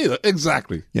either.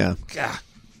 Exactly. Yeah.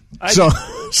 So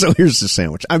here's the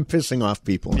sandwich. I'm pissing off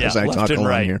people as I talk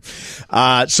along here.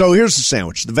 So here's the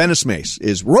sandwich. The Venice Mace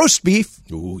is roast beef.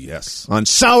 Ooh, yes. On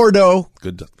sourdough.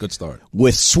 Good start.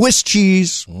 With Swiss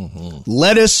cheese,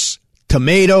 lettuce,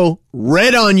 tomato,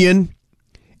 red onion,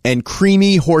 and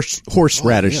creamy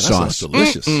horseradish sauce. That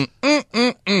sounds delicious.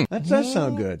 That does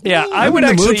sound good. Yeah, I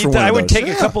would take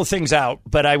a couple of things out,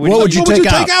 but I would. What would you take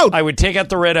out? I would take out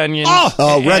the red onion.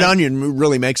 Red onion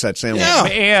really makes that sandwich. Yeah.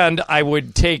 And I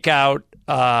would take out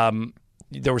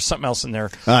there was something else in there.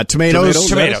 Tomatoes.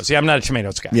 Tomatoes. Yeah, I'm not a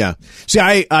tomatoes guy. Yeah. See,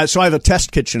 I have a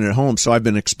test kitchen at home, so I've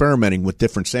been experimenting with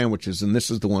different sandwiches, and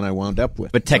this is the one I wound up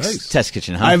with. But test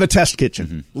kitchen, huh? I have a test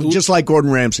kitchen, just like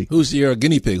Gordon Ramsay. Who's your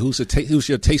guinea pig? Who's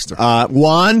your taster?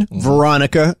 Juan,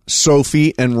 Veronica,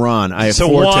 Sophie, and Ron. I have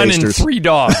four Juan tasters. and 3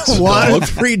 dogs. Juan and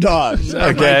 3 dogs.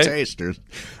 Are my tasters.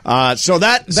 So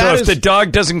if the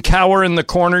dog doesn't cower in the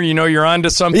corner, you know you're onto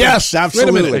something. Yes,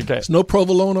 absolutely. Wait a minute. There's no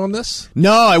provolone on this?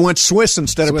 No, I went Swiss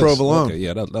instead of provolone. Okay,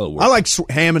 yeah, that'll work. I like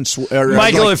ham and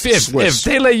Michael, like if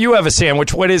they let you have a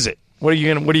sandwich, what is it? What are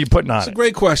you putting on It's it? a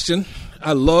great question.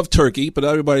 I love turkey, but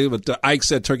Ike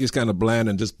said turkey's kind of bland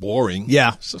and just boring.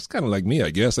 Yeah. So it's kind of like me,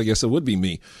 I guess. I guess it would be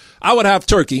me. I would have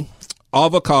turkey,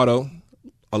 avocado,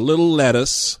 a little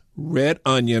lettuce, red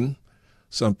onion,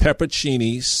 some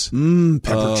pepperoncinis.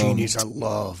 Pepperoncinis I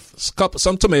love.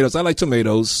 Some tomatoes. I like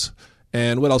tomatoes.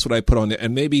 And what else would I put on there?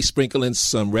 And maybe sprinkle in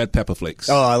some red pepper flakes.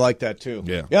 Oh, I like that too.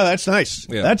 Yeah. Yeah, that's nice.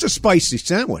 Yeah. That's a spicy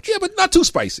sandwich. Yeah, but not too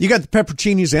spicy. You got the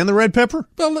pepperoncinis and the red pepper?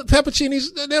 Well, the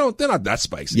pepperoncinis, they're not that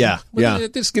spicy. Yeah, but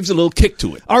it just gives a little kick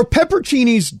to it. Are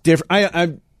pepperoncinis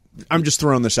different? I'm just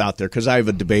throwing this out there because I have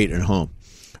a debate at home.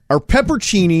 Are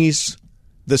pepperoncinis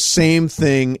the same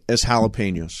thing as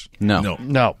jalapenos?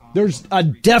 No. There's a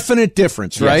definite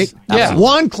difference, right? Yeah.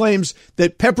 Juan claims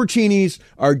that pepperoncinis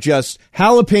are just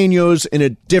jalapenos in a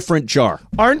different jar.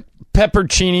 Aren't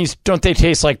pepperoncinis, don't they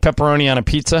taste like pepperoni on a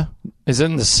pizza? Is it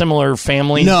in the similar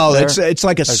family? No, there? it's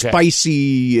like a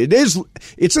spicy.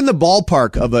 It's in the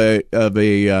ballpark of a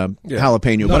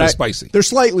jalapeno, not but spicy. They're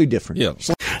slightly different. Yeah.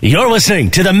 You're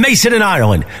listening to the Mason and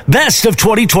Ireland Best of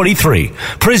 2023,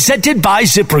 presented by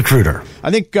ZipRecruiter. I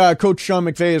think Coach Sean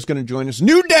McVay is going to join us.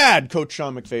 New dad, Coach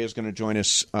Sean McVay is going to join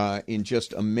us in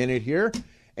just a minute here.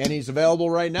 And he's available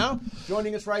right now.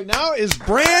 Joining us right now is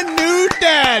brand new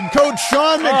dad, Coach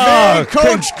Sean McVay.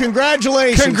 Coach,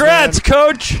 congratulations. Congrats, man.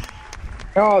 Coach.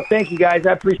 Oh, thank you, guys.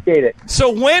 I appreciate it.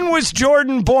 So when was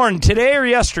Jordan born, today or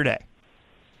yesterday?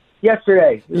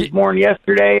 Yesterday. He was born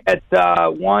yesterday at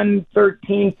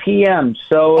 1:13 p.m.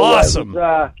 So awesome. It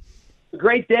was a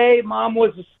great day. Mom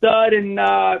was a stud and,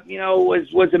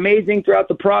 was amazing throughout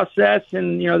the process.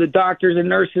 And, the doctors and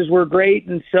nurses were great.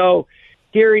 And so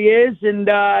here he is, and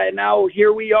now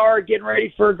here we are getting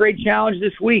ready for a great challenge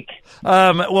this week.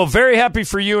 Well, very happy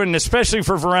for you, and especially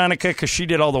for Veronica because she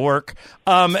did all the work.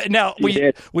 Now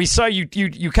we saw you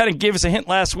kind of gave us a hint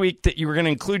last week that you were going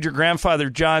to include your grandfather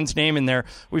John's name in there.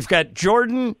 We've got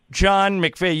Jordan John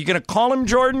McVay. You going to call him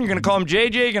Jordan? You're going to call him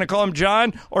JJ? You're going to call him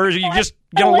John, or are you just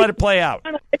going to let it play out?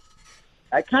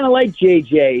 I kind of like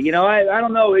JJ. I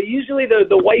don't know. Usually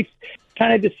the wife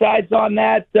kind of decides on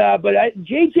that, but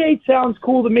JJ sounds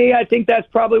cool to me. I think that's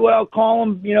probably what I'll call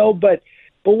him, but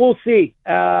we'll see.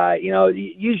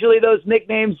 Usually those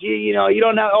nicknames, you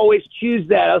don't always choose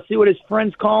that. I'll see what his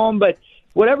friends call him, but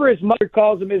whatever his mother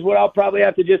calls him is what I'll probably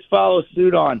have to just follow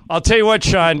suit on. I'll tell you what,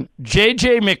 Sean,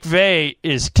 JJ McVay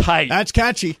is tight. That's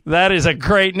catchy. That is a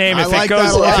great name. If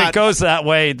it goes that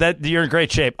way, that you're in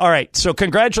great shape. All right, so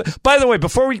congratulations. By the way,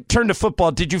 before we turn to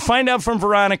football, did you find out from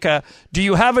Veronica, do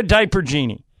you have a diaper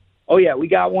genie? Oh, yeah, we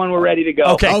got one. We're ready to go.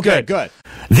 Okay, good.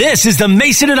 This is the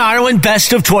Mason and Ireland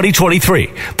Best of 2023,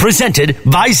 presented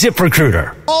by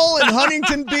ZipRecruiter. Paul in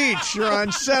Huntington Beach. You're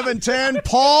on 710.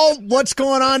 Paul, what's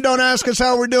going on? Don't ask us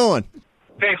how we're doing.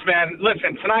 Thanks, man.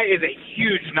 Listen, tonight is a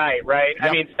huge night, right? Yep.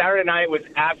 I mean, Saturday night was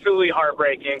absolutely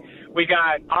heartbreaking. We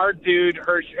got our dude,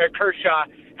 Kershaw,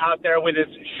 out there with his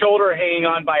shoulder hanging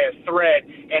on by a thread,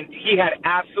 and he had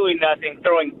absolutely nothing,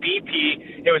 throwing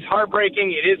BP. It was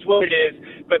heartbreaking. It is what it is.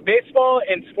 But baseball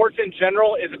and sports in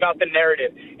general is about the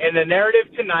narrative. And the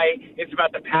narrative tonight is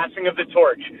about the passing of the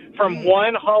torch from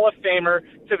one Hall of Famer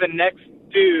to the next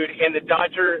dude in the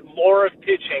Dodger lore of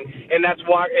pitching, and that's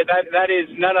why that is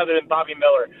none other than Bobby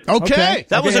Miller. Okay.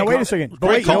 That was wait a second.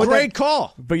 Great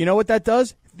call. But you know what that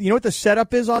does? You know what the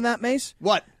setup is on that, Mace?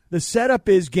 What? The setup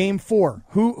is Game 4.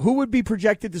 Who would be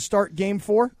projected to start Game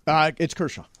 4? It's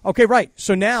Kershaw. Okay, right.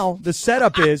 So now the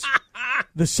setup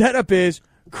is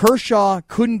Kershaw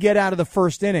couldn't get out of the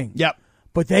first inning. Yep.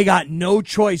 But they got no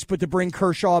choice but to bring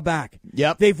Kershaw back.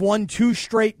 Yep. They've won 2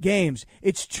 straight games.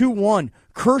 It's 2-1.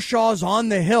 Kershaw's on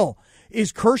the hill.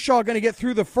 Is Kershaw going to get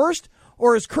through the first,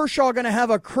 or is Kershaw going to have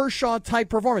a Kershaw-type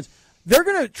performance? They're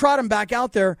going to trot him back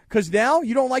out there because now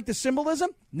you don't like the symbolism?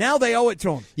 Now they owe it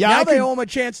to him. Yeah, now they owe him a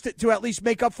chance to at least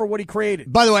make up for what he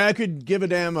created. By the way, I could give a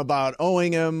damn about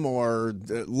owing him or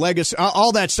legacy,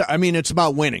 all that stuff. I mean, it's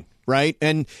about winning. right?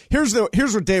 And here's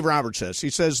what Dave Roberts says. He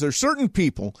says there's certain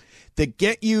people that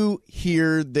get you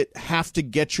here that have to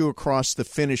get you across the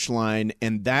finish line,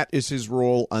 and that is his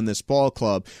role on this ball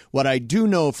club. What I do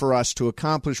know, for us to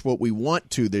accomplish what we want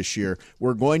to this year,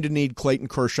 we're going to need Clayton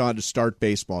Kershaw to start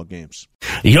baseball games.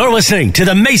 You're listening to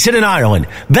the Mason and Ireland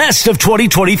Best of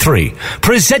 2023,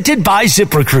 presented by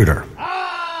ZipRecruiter.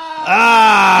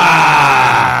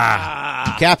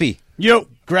 Cappy. You.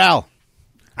 Growl.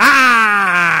 Good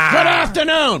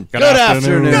afternoon. Good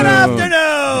afternoon. Good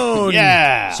afternoon.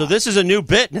 Yeah. So this is a new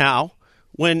bit now.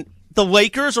 When the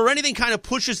Lakers or anything kind of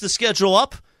pushes the schedule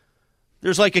up,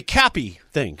 there's like a Cappy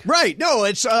thing. Right. No,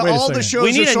 it's all the shows.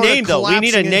 We need are a sort name, of though. We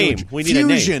need a collapsing name. into We need a name.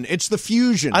 Fusion. It's the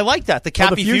Fusion. I like that. The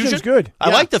Cappy the Fusion's Fusion? good. I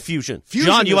Yeah. like the Fusion. Fusion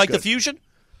John, you is like the good. Fusion?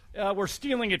 We're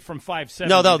stealing it from 570.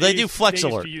 No, they do used- Flex they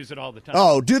used Alert. to use it all the time.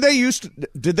 Oh, did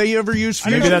they ever use I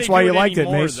don't Fusion? know Maybe if that's they why do you liked it,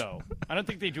 anymore, Mace. though. I don't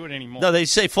think they do it anymore. No, they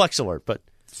say Flex Alert, but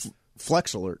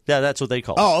Flex Alert. yeah, that's what they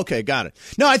call it. Oh, okay, got it.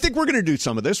 No, I think we're going to do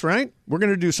some of this, right? We're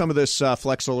going to do some of this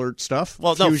Flex Alert stuff.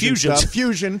 Well, no, Fusion stuff.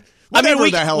 Fusion. I mean, Whatever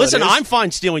the hell listen, it is. I'm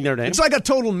fine stealing their name. It's like a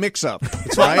total mix-up,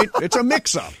 right? It's a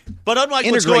mix-up. But unlike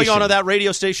what's going Integration. on that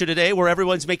radio station today where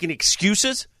everyone's making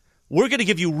excuses, we're going to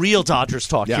give you real Dodgers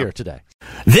talk here today.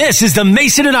 This is the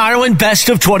Mason and Ireland Best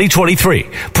of 2023,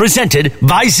 presented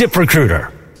by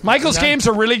ZipRecruiter. Michael's games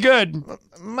are really good.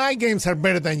 My games are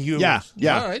better than yours.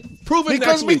 Yeah. All right. Prove it Because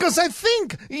next week. because I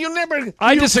think you never.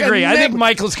 I you disagree. can I think never-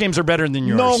 Michael's games are better than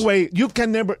yours. No way.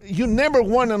 You never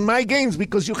won on my games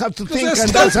because you have to think, they're and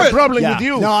that's a stupid. problem Yeah. with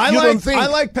you. No, I you don't think. I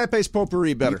like Pepe's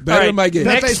Potpourri better. Better All right, than my game.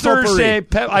 next Pepe's Potpourri.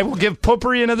 Thursday, I will give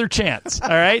Potpourri another chance. All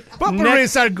right?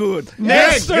 Potpourris are good.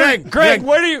 Next Greg,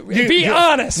 what do you be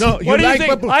honest? No, what you do like you think?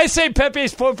 potpourri. I say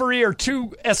Pepe's Potpourri are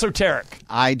too esoteric.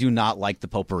 I do not like the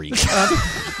potpourri.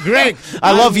 Greg,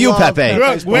 I love you, Pepe,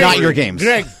 Greg, not your games.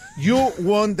 Greg, you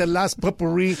won the last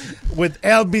potpourri with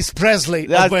Elvis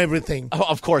Presley of everything. Oh,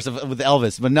 of course, with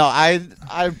Elvis. But no, I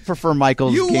prefer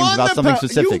Michael's You games won about the something Pe-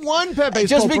 specific. you won Pepe's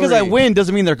Just because I Potpourri. win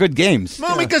doesn't mean they're good games.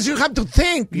 No, because you have to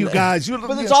think, you guys.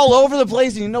 But it's all over the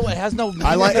place, and you know it has no.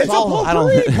 I like it's it's all, a I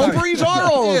potpourri. don't. Potpourris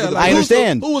are all over the I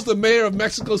understand. Who was the mayor of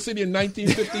Mexico City in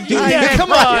 1952?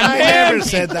 Come on, I man. never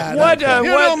said that. What? You what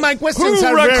know, my questions who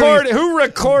are recorded? Who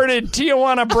recorded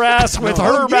Tijuana Brass with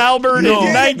Herb Albert You in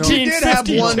did have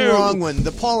 1952? one wrong one.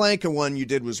 The Paul Anka one you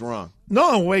did was wrong.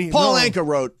 No way. Paul no. Anka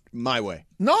wrote My Way.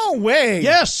 No way.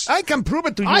 Yes. I can prove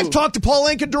it to you. I've talked to Paul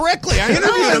Anka directly. I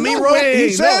interviewed him. He No wrote. way.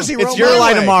 He says he No. wrote It's your My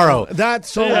lie Way. tomorrow. That's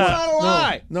so. It's not a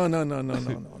lie. No.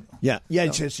 Yeah.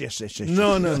 Yes.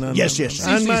 No. Yes.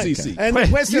 And, and the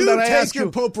question You that I take ask your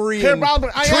you, potpourri Herb and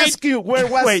Albert, I tweet- asked you where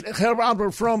was Wait. Herb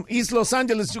Albert from? East Los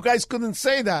Angeles. You guys couldn't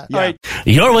say that. All right.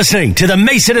 You're listening to the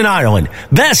Mason and Ireland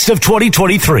Best of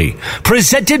 2023,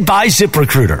 presented by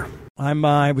ZipRecruiter.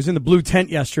 I was in the blue tent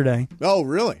yesterday. Oh,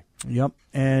 really? Yep,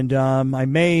 and I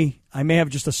may have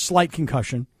just a slight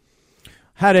concussion.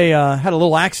 Had a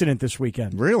little accident this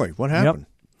weekend. Really? What happened?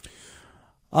 Yep.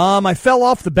 I fell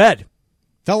off the bed.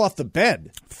 Fell off the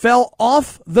bed. Fell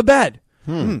off the bed.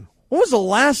 When was the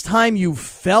last time you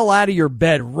fell out of your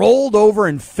bed, rolled over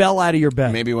and fell out of your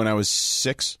bed? Maybe when I was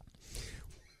 6.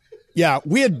 Yeah,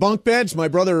 we had bunk beds. My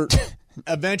brother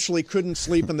eventually couldn't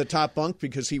sleep in the top bunk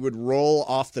because he would roll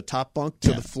off the top bunk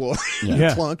to the floor.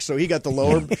 Yeah. Plunk, so he got the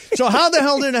lower. So how the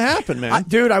hell did it happen, man?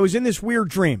 Dude, I was in this weird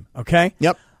dream, okay?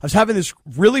 Yep. I was having this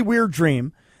really weird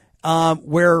dream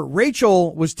where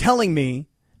Rachel was telling me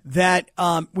that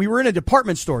we were in a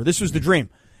department store. This was the dream.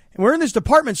 And we're in this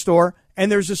department store,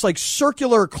 and there's this like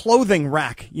circular clothing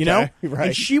rack, you know? Okay, right.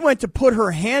 And she went to put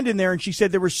her hand in there, and she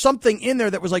said there was something in there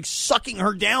that was like sucking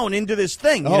her down into this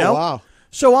thing, you know? Wow.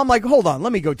 So I'm like, hold on,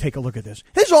 let me go take a look at this.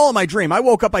 This is all in my dream. I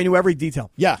woke up, I knew every detail.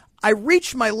 Yeah. I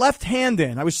reached my left hand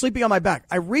in. I was sleeping on my back.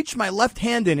 I reached my left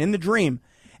hand in the dream,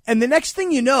 and the next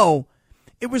thing you know,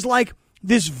 it was like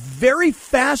this very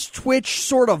fast twitch,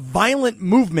 sort of violent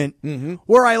movement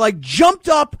where I like jumped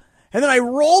up, and then I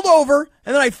rolled over,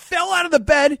 and then I fell out of the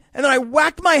bed, and then I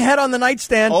whacked my head on the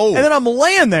nightstand, and then I'm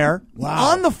laying there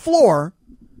on the floor,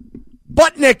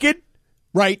 butt naked.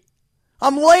 Right.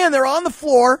 I'm laying there on the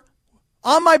floor,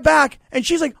 on my back, and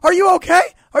she's like, "Are you okay?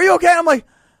 Are you okay?" I'm like,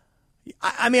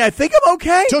 I mean, I think I'm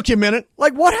okay. Took you a minute.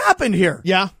 Like, what happened here?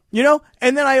 Yeah. You know?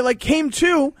 And then I like came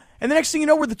to, and the next thing you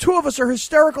know, we're the two of us are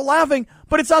hysterical laughing,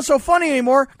 but it's not so funny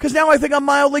anymore because now I think I'm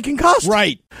mildly concussed.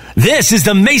 Right. This is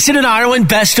the Mason and Ireland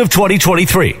Best of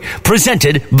 2023,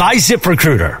 presented by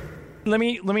ZipRecruiter. Let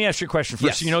me ask you a question first.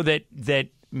 Yes. You know that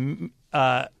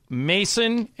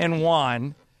Mason and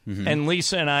Juan and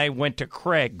Lisa and I went to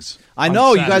Craig's. I on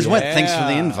know you Saturday. guys went. Thanks for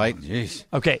the invite. Jeez.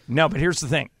 Okay, no, but here's the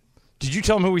thing. Did you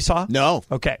tell them who we saw? No.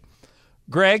 Okay.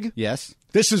 Greg, Yes.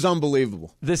 This is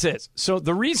unbelievable. This is. So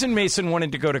the reason Mason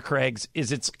wanted to go to Craig's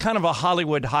is it's kind of a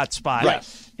Hollywood hotspot.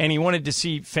 Right. And he wanted to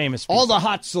see famous people. All the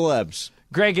hot celebs.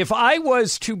 Greg, if I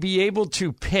was to be able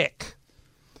to pick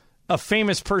a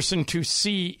famous person to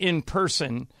see in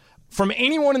person from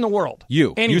anyone in the world.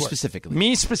 You anywhere, specifically.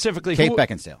 Me specifically. Kate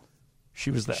Beckinsale. She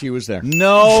was there. She was there.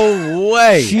 No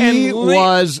way. She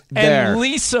was there. And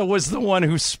Lisa was the one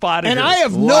who spotted and her. I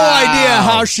have no idea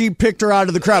how she picked her out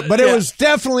of the crowd, but it was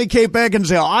definitely Kate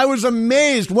Beckinsale. I was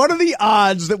amazed. What are the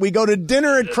odds that we go to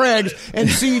dinner at Craig's and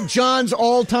see John's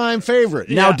all-time favorite?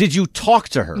 Now, did you talk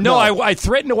to her? No, I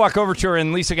threatened to walk over to her,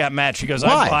 and Lisa got mad. She goes,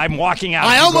 I'm walking out.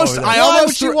 I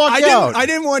I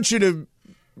didn't want you to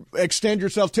extend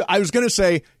yourself to. I was going to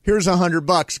say, here's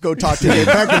 $100. Go talk to Kate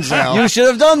Beckinsale. You should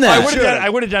have done that. I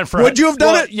would have done for. Would you have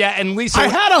done it? Yeah, and Lisa. I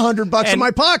had $100 in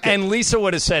my pocket, and Lisa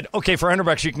would have said, "Okay, for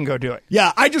 $100, you can go do it."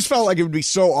 Yeah, I just felt like it would be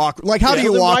so awkward. Like, how do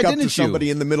you walk up to somebody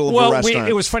in the middle of a restaurant?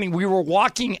 It was funny. We were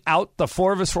walking out. The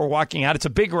four of us were walking out. It's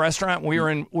a big restaurant. We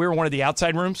were one of the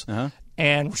outside rooms.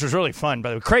 And which was really fun, by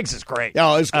the way. Craig's is great.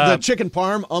 Yeah, the chicken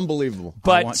parm, unbelievable.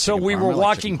 But so we were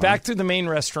walking back through the main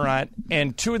restaurant,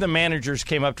 and two of the managers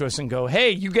came up to us and go,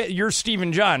 "Hey, you're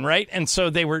Stephen John, right?" And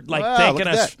so they were like thanking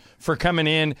us for coming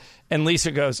in. And Lisa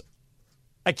goes,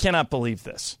 "I cannot believe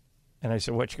this." And I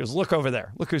said, "What?" She goes, "Look over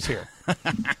there. Look who's here."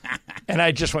 And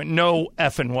I just went, "No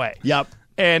effing way." Yep.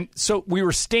 And so we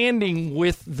were standing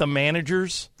with the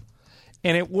managers,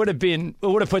 and it would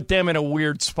have put them in a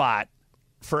weird spot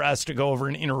for us to go over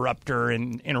and interrupt her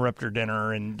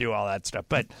dinner and do all that stuff,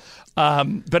 but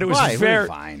it was very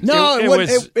fine. No,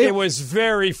 it was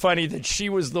very funny that she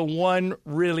was the one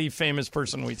really famous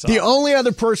person we saw. The only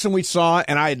other person we saw,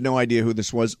 and I had no idea who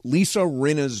this was, Lisa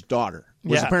Rinna's daughter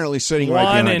was apparently sitting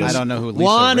right behind us. I don't know who Lisa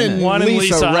Juan Rinna and is. Juan and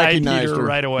Lisa Lisa recognized her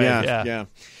right away. Yeah.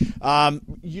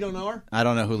 You don't know her? I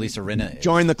don't know who Lisa Rinna is.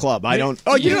 Join the club. I don't.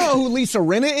 Oh, you don't know who Lisa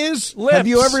Rinna is? Lips. Have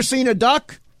you ever seen a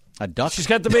duck? A duck? She's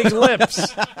got the big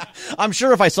lips. I'm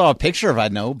sure if I saw a picture of it,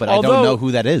 I'd know, but I don't know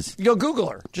who that is. Go Google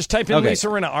her. Just type in Lisa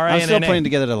Rinna, R-I-N-N-A. I'm still putting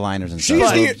together the liners and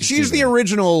stuff. She's the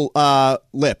original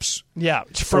Lips. Yeah,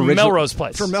 from Melrose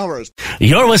Place. From Melrose.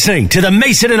 You're listening to the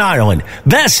Mason and Ireland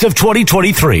Best of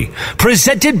 2023,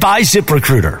 presented by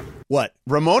ZipRecruiter. What?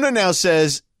 Ramona now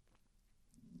says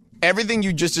everything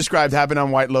you just described happened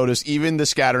on White Lotus, even the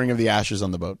scattering of the ashes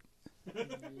on the boat.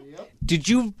 Did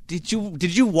you watch Did you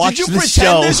the pretend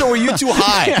show? this, or were you too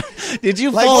high? Did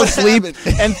you Like, fall what asleep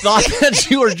happened? and thought that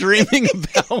you were dreaming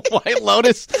about White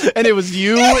Lotus and it was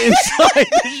you inside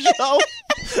the show?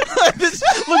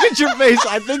 Look at your face.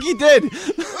 I think he did.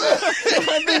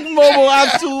 I think Momo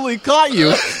absolutely caught you.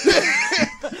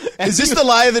 Is this the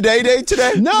lie of the day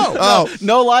today? No.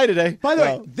 No lie today. By the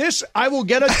way, I will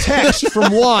get a text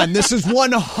from Juan. This is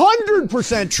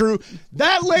 100% true.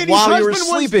 That lady's While you were husband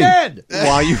was sleeping. dead.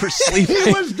 While you were sleeping.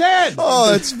 He was dead.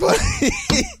 Oh, that's funny.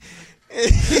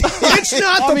 It's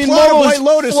not the plot of Momo's White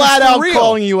Lotus. flat it's for out real.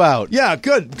 calling you out. Yeah,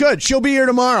 good. She'll be here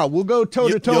tomorrow. We'll go toe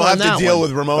to toe. You'll have to deal one.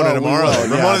 with Ramona tomorrow. We will,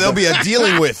 Ramona, yeah. there'll be a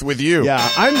dealing with you. Yeah,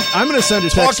 I'm going to send a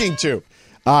text. Talking to.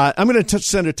 I'm going to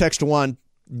send a text to Juan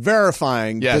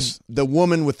verifying Yes. the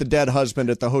woman with the dead husband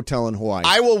at the hotel in Hawaii.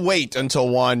 I will wait until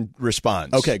Juan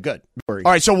responds. Okay, good. All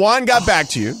right, so Juan got back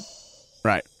to you.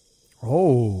 Right.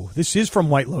 Oh, this is from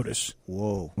White Lotus.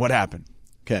 Whoa. What happened?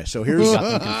 Okay, so here's...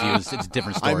 I'm confused. It's a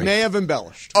different story. I may have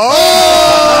embellished.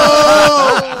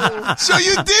 Oh! So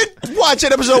you did watch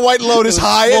an episode of White Lotus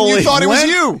high, and you thought it was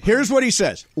you. Here's what he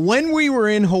says. When we were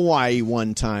in Hawaii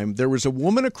one time, there was a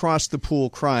woman across the pool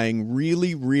crying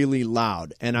really, really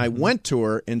loud. And I went to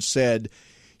her and said,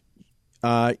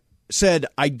 I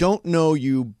don't know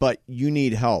you, but you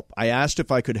need help. I asked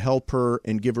if I could help her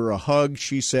and give her a hug.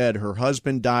 She said her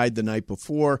husband died the night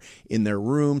before in their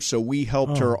room, so we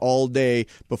helped her all day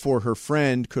before her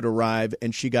friend could arrive,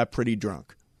 and she got pretty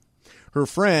drunk. Her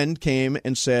friend came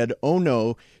and said, oh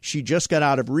no, she just got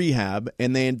out of rehab,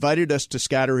 and they invited us to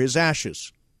scatter his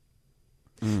ashes.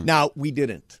 Now, we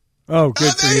didn't. Oh,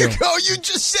 good for There you. you go. You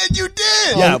just said you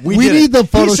did. Yeah, we We didn't. need the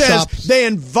He says Photoshop. they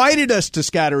invited us to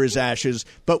scatter his ashes,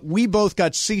 but we both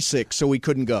got seasick, so we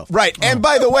couldn't go. Right, and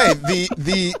by the way,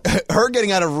 the her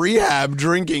getting out of rehab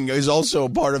drinking is also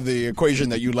part of the equation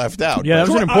that you left out. Yeah, that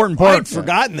was an important I'd part.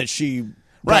 forgotten that she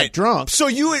Right, got drunk. So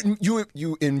you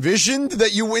envisioned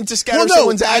that you went to scatter Well, no,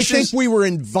 someone's I ashes. think we were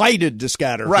invited to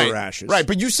scatter right, her ashes. right.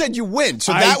 But you said you went,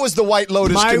 so that was the White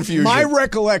Lotus my, confusion. My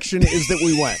recollection is that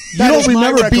we went. You That don't is my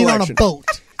remember being on a recollection. boat.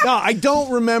 No, I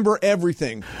don't remember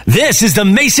everything. This is the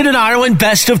Mason and Ireland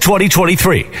Best of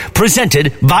 2023,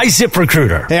 presented by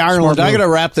ZipRecruiter. Hey, Ireland, I got to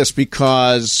wrap this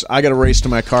because I got to race to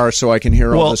my car so I can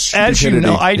hear all this as stupidity.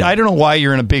 you know, I don't know why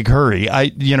you're in a big hurry.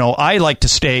 I like to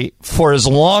stay for as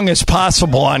long as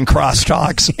possible on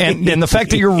crosstalks, and the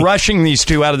fact that you're rushing these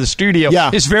two out of the studio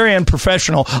is very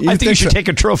unprofessional. I think you should take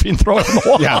a trophy and throw it in the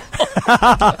wall. Yeah.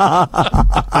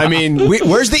 I mean,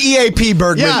 where's the EAP,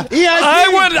 Bergman? Yeah,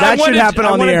 I should happen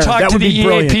on the air. To talk That to would the be EAP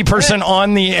brilliant. person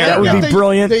on the air. That would be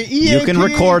brilliant. You can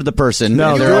record the person.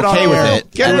 No, they're do it okay on with air.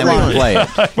 it, and then we can play it.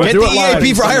 Get the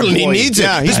EAP for Ireland. He needs it.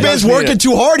 Yeah, this he man's does need working it.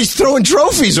 too hard. He's throwing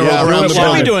trophies around the Should be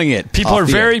building. doing it. People are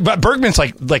but Bergman's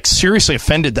like seriously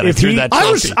offended that I threw that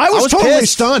trophy. I was totally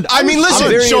pissed. stunned. I mean, listen.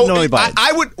 very So annoyed by it.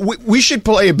 I would. We should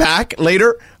play it back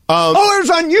later. Oh, it was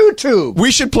on YouTube.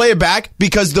 We should play it back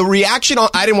because the reaction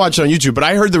I didn't watch it on YouTube, but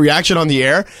I heard the reaction on the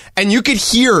air, and you could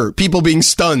hear people being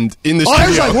stunned in the studio. I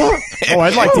was like, what?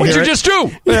 I'd like to hear What'd you it. just do?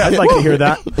 Yeah, I'd like to hear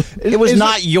that. It was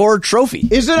not your trophy.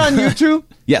 Is it on YouTube?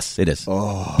 Yes, it is.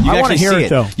 Oh, You can I wanna actually hear see it,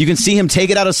 though. You can see him take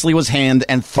it out of Sliwa's hand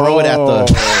and throw it at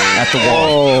the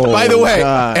wall. By the way,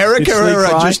 God. Eric Did Slick Herrera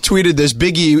cry? just tweeted this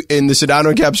biggie in the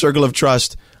Sedano Cap Circle of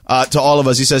Trust to all of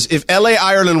us. He says, if LA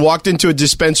Ireland walked into a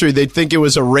dispensary, they'd think it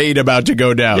was a raid about to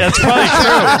go down. That's probably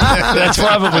true. That's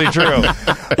probably true.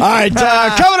 All right,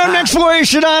 coming up next for you,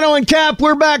 Sedano and Cap.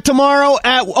 We're back tomorrow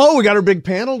at. Oh, we got our big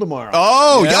panel tomorrow.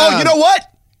 Oh, you know what?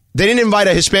 They didn't invite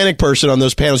a Hispanic person on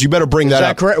those panels. You better bring that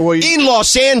up. correct? In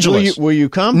Los Angeles. Will you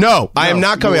come? No, I am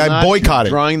not coming. You will I boycotted.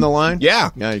 You're drawing the line? Yeah.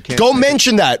 You can't Go say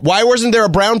mention that. Why wasn't there a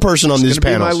brown person on these It's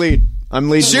gonna be panels? my lead. I'm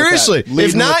leading. Seriously. with that. Leading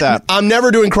If not, with that. I'm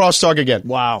never doing crosstalk again.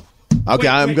 Wow. Okay,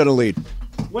 I'm going to lead.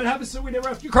 What happens if we never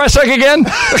have to cross-talk again?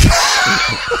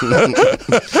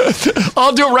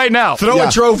 I'll do it right now. Throw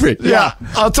a trophy. Yeah.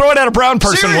 I'll throw it at a brown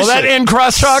person. Will that Seriously. end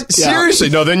crosstalk? Seriously.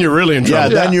 No, then you're really in Yeah,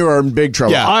 trouble. then you are in big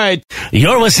trouble. Yeah. All right.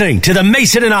 You're listening to the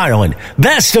Mason and Ireland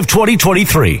Best of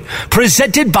 2023,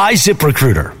 presented by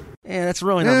ZipRecruiter. Yeah, that's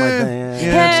really not my thing.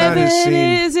 Heaven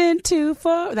isn't too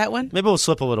far. That one? Maybe we'll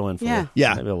slip a little in for Yeah. you.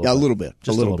 Yeah, Maybe a little bit.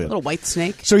 Just a little bit. Little white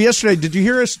snake. So yesterday, did you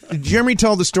hear us? Did Jeremy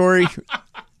tell the story?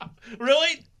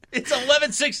 Really? It's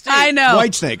 11:16. I know.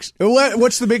 White Snakes.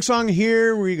 What's the big song?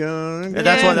 Here we go. Yeah,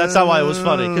 that's not why it was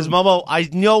funny. Because Momo, I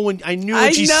knew when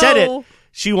she said it,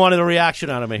 she wanted a reaction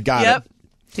out of me. Got Yep.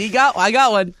 it. I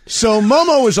got one. So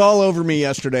Momo was all over me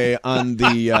yesterday on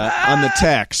the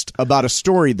text about a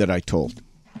story that I told.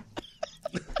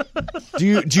 Do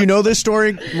you know this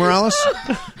story, Morales?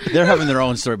 They're having their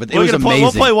own story, but it We'll was amazing.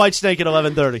 We'll play White Snake at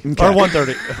 11:30 or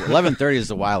 1:30. 11:30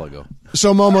 is a while ago.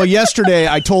 So Momo, yesterday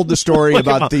I told the story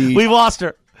about the. We lost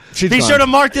her. She's Be gone. sure to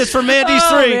mark this for Mandy's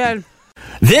 3. Man.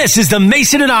 This is the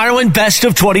Mason and Ireland Best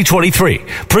of 2023,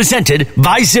 presented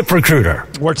by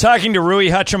ZipRecruiter. We're talking to Rui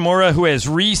Hachimura, who has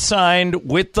re-signed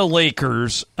with the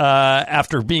Lakers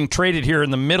after being traded here in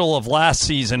the middle of last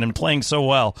season and playing so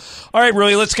well. All right,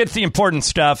 Rui, let's get to the important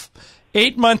stuff.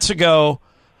 8 months ago,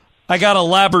 I got a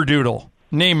Labradoodle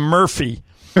named Murphy,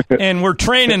 and we're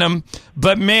training him.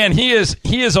 But man, he is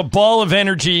a ball of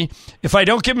energy. If I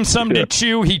don't give him something to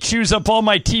chew, he chews up all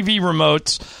my TV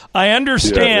remotes. I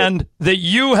understand that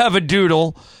you have a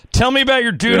doodle. Tell me about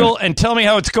your doodle and tell me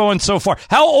how it's going so far.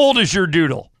 How old is your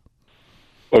doodle?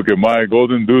 Okay, my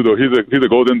golden doodle. He's a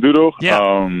golden doodle.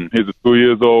 Yeah. He's 2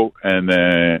 years old,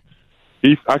 and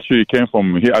he actually came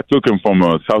from. I took him from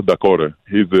South Dakota.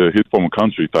 He's from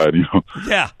countryside, you know.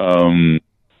 Yeah.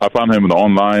 I found him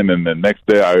online, and the next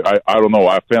day, I don't know,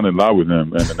 I fell in love with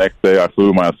him. And the next day, I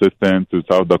flew my assistant to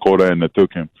South Dakota, and I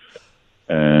took him.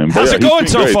 And how's it going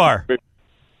so far?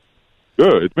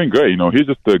 Good. It's been great. You know, he's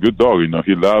just a good dog. You know,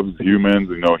 he loves humans.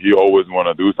 You know, he always want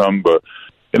to do something, but.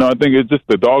 You know, I think it's just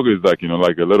the dog is like, you know,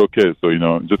 like a little kid. So, you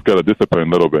know, just got to discipline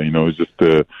a little bit. You know, it's just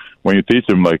when you teach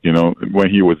him, like, you know, when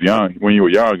you were young,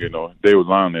 you know, they was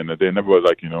lying and they never was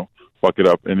like, you know, fuck it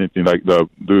up, anything like that,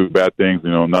 do bad things, you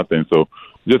know, nothing. So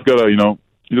just got to, you know,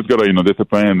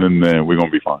 discipline and then we're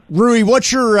going to be fine. Rui,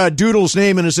 what's your doodle's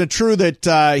name? And is it true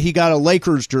that he got a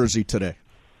Lakers jersey today?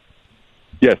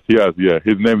 Yes, he has. Yeah.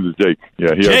 His name is Jake.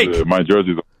 Yeah. He Jake. has my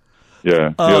jersey. Yeah.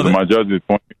 He has my jersey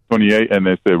is 28 and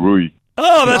they say Rui.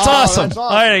 Oh, that's awesome. All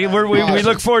right, we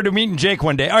look forward to meeting Jake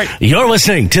one day. All right. You're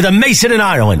listening to the Mason and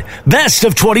Ireland Best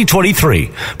of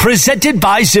 2023, presented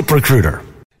by ZipRecruiter.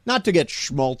 Not to get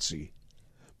schmaltzy,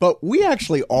 but we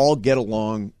actually all get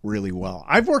along really well.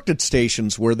 I've worked at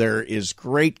stations where there is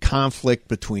great conflict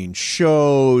between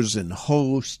shows and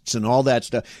hosts and all that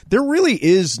stuff. There really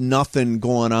is nothing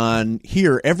going on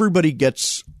here. Everybody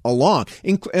gets along.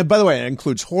 And by the way, it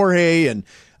includes Jorge and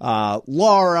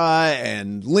Laura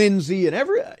and Lindsay and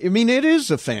I mean, it is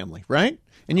a family, right?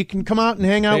 and you can come out and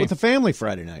hang out with the family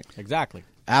Friday night. Exactly.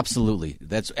 Absolutely.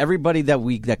 That's everybody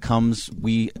that comes.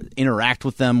 We interact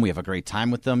with them. We have a great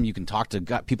time with them. You can talk to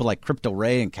people like Crypto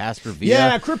Ray and Casper Villa.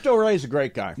 Yeah, Crypto Ray is a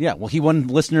great guy. Yeah, well, he won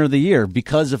Listener of the Year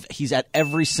because of he's at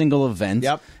every single event.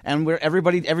 Yep. And every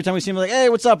time we see him, we're like, hey,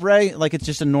 what's up, Ray? Like, it's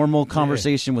just a normal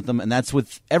conversation with them, and that's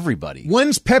with everybody.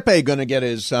 When's Pepe going to get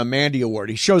his Mandy Award?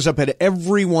 He shows up at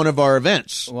every one of our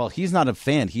events. Well, he's not a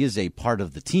fan. He is a part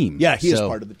of the team. Yeah, he is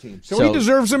part of the team. So he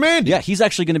deserves a Mandy. Yeah, he's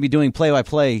actually going to be doing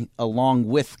play-by-play along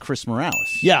with Chris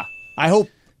Morales. Yeah, I hope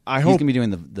he's going to be doing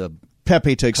the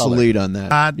Pepe takes color. the lead on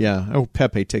that. Yeah, I hope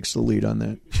Pepe takes the lead on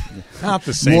that. Not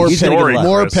the same story.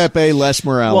 More Pepe, less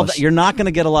Morales. Well, you're not going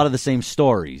to get a lot of the same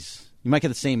stories. You might get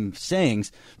the same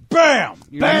sayings. Bam!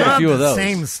 You're going to get a few of those.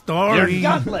 Same story. You're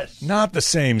gutless. Not the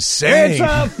same saying. It's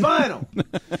a final.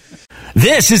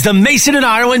 This is the Mason and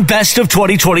Ireland Best of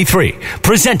 2023,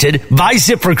 presented by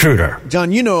ZipRecruiter.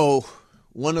 John, you know,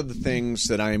 one of the things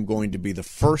that I am going to be the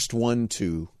first one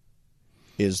to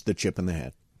is the chip in the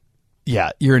head.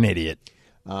 Yeah, you're an idiot.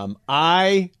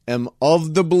 I am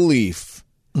of the belief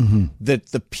that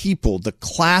the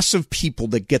class of people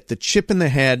that get the chip in the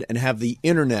head and have the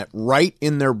internet right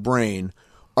in their brain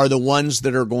are the ones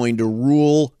that are going to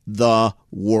rule the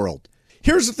world.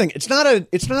 Here's the thing. It's not a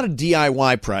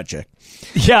DIY project.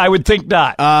 Yeah, I would think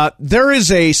not. There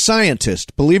is a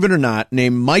scientist, believe it or not,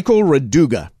 named Michael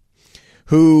Raduga,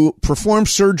 who performed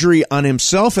surgery on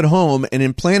himself at home and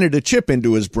implanted a chip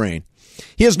into his brain.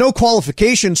 He has no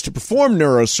qualifications to perform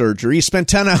neurosurgery. He spent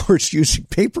 10 hours using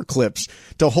paper clips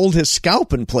to hold his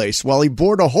scalp in place while he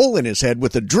bored a hole in his head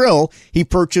with a drill he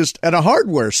purchased at a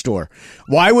hardware store.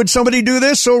 Why would somebody do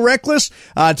this so reckless?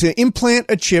 To implant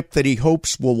a chip that he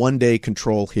hopes will one day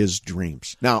control his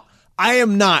dreams. Now, I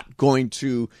am not going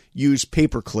to use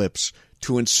paper clips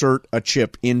to insert a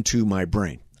chip into my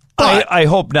brain. I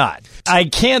hope not. I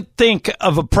can't think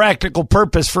of a practical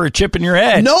purpose for a chip in your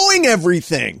head. Knowing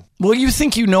everything. Well, you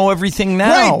think you know everything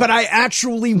now. Right, but I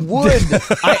actually would.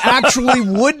 I actually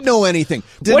would know anything.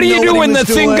 What do you do when the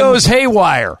thing goes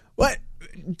haywire? What?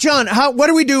 John, what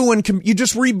do we do when you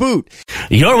just reboot?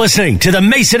 You're listening to the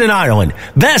Mason and Ireland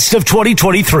Best of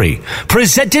 2023,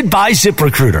 presented by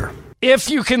ZipRecruiter.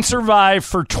 If you can survive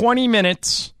for 20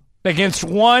 minutes against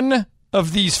one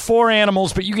of these four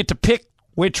animals, but you get to pick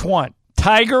which one?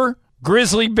 Tiger,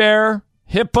 grizzly bear,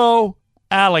 hippo,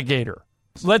 alligator.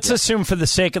 Let's assume for the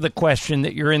sake of the question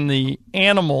that you're in the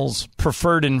animal's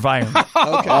preferred environment.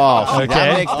 Okay.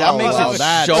 That makes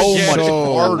it so much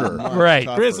harder. Right.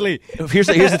 Grizzly. Here's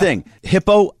the thing.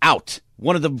 Hippo out.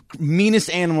 One of the meanest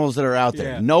animals that are out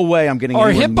there. Yeah. No way I'm getting Are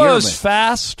anywhere near hippos them.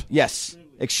 fast? Yes.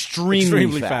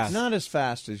 Extremely fast. Not as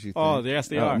fast as you think. Oh, yes,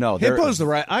 they are. No, Hippo's the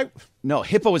right... No,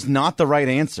 hippo is not the right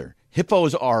answer.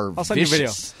 Hippos are I'll send you a video.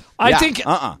 vicious. I think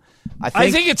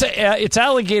it's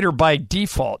alligator by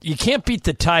default. You can't beat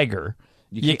the tiger.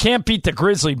 You can't beat the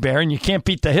grizzly bear, and you can't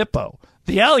beat the hippo.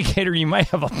 The alligator, you might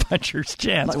have a puncher's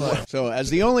chance. So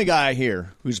as the only guy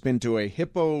here who's been to a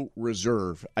hippo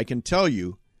reserve, I can tell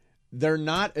you they're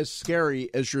not as scary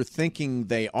as you're thinking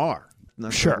they are.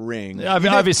 Not sure. the ring.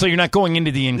 Obviously, you're not going into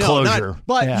the enclosure.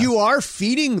 But you are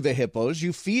feeding the hippos.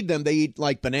 You feed them. They eat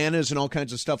like bananas and all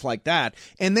kinds of stuff like that.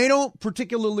 And they don't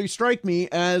particularly strike me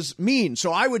as mean.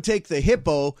 So I would take the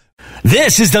hippo.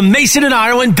 This is the Mason and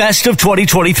Ireland Best of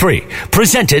 2023,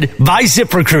 presented by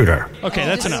ZipRecruiter. Okay,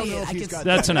 that's enough.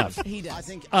 That's enough.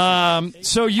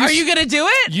 So Are you going to do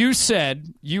it? You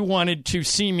said you wanted to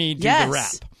see me do the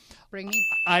rap. Bring me.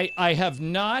 I have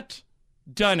not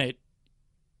done it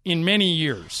in many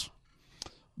years,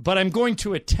 but I'm going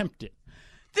to attempt it.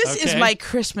 This is my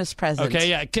Christmas present. Okay,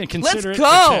 yeah, consider Let's it.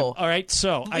 go. All right,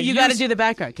 so You got to do the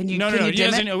background. Can you? No, can you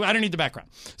dim it? I don't need the background.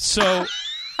 So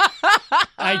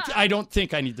I don't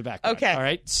think I need the background. Okay. All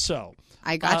right, so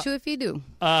I got you if you do.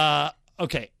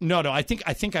 Okay, no, I think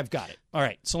I've got it. All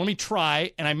right, so let me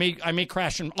try, and I may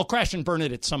crash and I'll crash and burn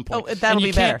it at some point. Oh, that'll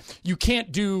be better. You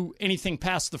can't do anything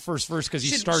past the first verse because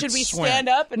you start. Should we swearing. stand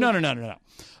up? No.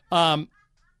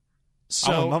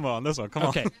 So I'm a mama on this one. Come on.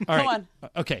 Okay, all right. Come on.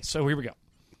 Okay, so here we go.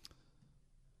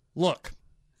 Look,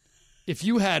 if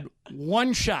you had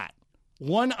one shot,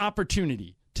 one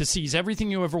opportunity to seize everything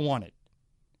you ever wanted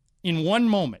in one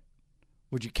moment,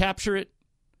 would you capture it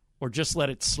or just let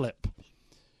it slip?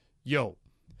 Yo,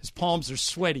 his palms are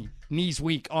sweaty, knees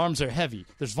weak, arms are heavy.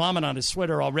 There's vomit on his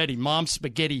sweater already. Mom's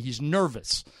spaghetti, he's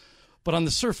nervous. But on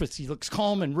the surface, he looks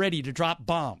calm and ready to drop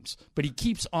bombs. But he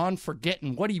keeps on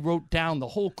forgetting what he wrote down. The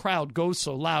whole crowd goes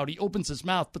so loud. He opens his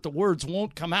mouth, but the words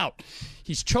won't come out.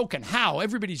 He's choking. How?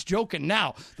 Everybody's joking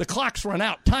now. The clock's run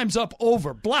out. Time's up.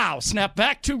 Over. Blow. Snap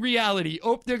back to reality.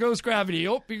 Oh, there goes gravity.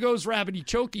 Oh, here goes rabbit. He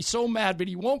choke. He's so mad, but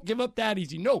he won't give up that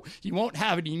easy. No, he won't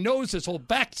have it. He knows his whole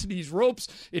back to these ropes.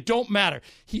 It don't matter.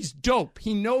 He's dope.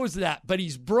 He knows that, but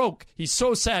he's broke. He's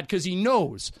so sad because he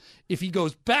knows if he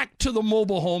goes back to the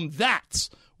mobile home, that's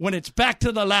when it's back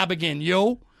to the lab again,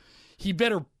 yo. He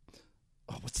better,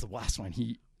 what's the last one?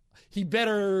 He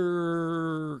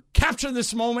better capture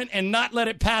this moment and not let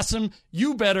it pass him.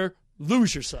 You better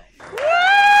lose yourself.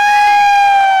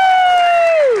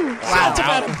 Wow. That's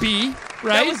about a B,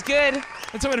 right? That was good.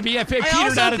 That's about a B. I also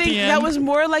petered out at think the end. that was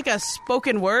more like a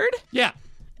spoken word. Yeah.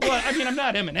 Well, I mean, I'm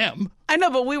not Eminem. I know,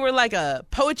 but we were like a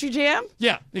poetry jam.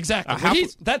 Yeah, exactly.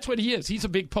 That's what he is. He's a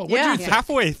big poet. What do Yeah. you think?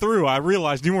 Halfway through, I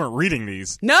realized you weren't reading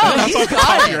these. No, that's he's off the got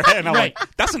top of it. your head. And I'm Right.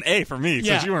 like, that's an A for me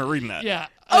Yeah. since you weren't reading that. Yeah.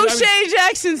 O'Shea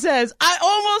Jackson says, "I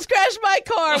almost crashed my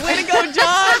car. Way to go,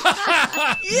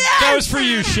 John!" Yes! That was for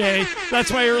you, Shay.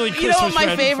 That's my early Christmas You know what my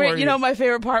present favorite? for You know what my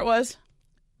favorite part was?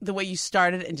 The way you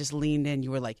started and just leaned in.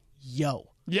 You were like, "Yo."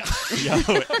 Yeah.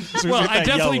 as Well, as I that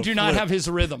definitely yellow do not flip. have his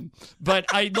rhythm, but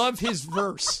I love his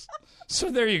verse.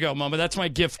 So there you go, Mama. That's my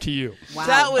gift to you. Wow.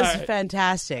 That was All right.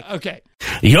 fantastic. Okay.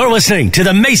 You're listening to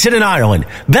the Mason and Ireland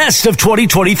Best of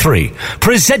 2023,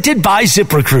 presented by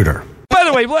ZipRecruiter. By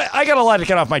the way, I got a lot to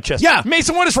get off my chest. Yeah.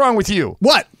 Mason, what is wrong with you?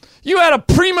 What? You had a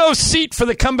primo seat for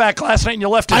the comeback last night and you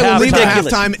left at I will leave at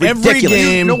halftime. halftime every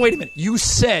game. No, wait a minute. You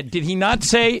said, did he not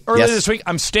say earlier Yes. this week,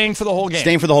 I'm staying for the whole game?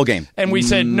 Staying for the whole game. And we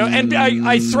said no, and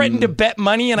I threatened to bet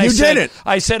money, and I You said, didn't.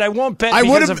 I said I won't bet I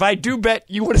because would've- if I do bet,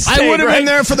 you would have stayed. I would have right? been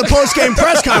there for the post-game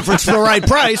press conference for the right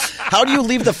price. How do you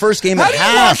leave the first game How at do you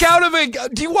half? walk out of a?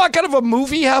 Do you walk out of a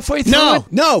movie halfway through? No, it?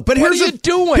 no. But what here's are you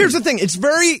doing? Here's the thing. It's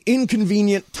very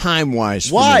inconvenient time-wise.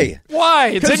 for Why? me. Why?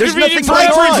 It's 'Cause there's inconvenient nothing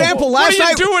for for everyone. example, what last are you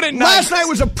night doing at night? last night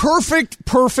was a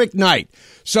perfect night.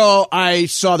 So I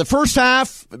saw the first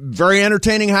half, very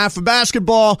entertaining half of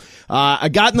basketball. I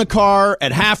got in the car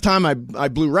at halftime. I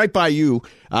blew right by you.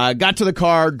 Got to the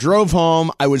car, drove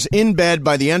home. I was in bed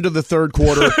by the end of the third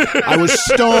quarter. I was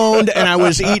stoned and I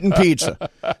was eating pizza.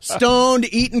 Stoned,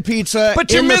 eating pizza.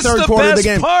 But you in missed the third the quarter of the best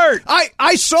game. part.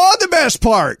 I saw the best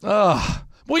part.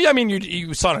 Well, I mean,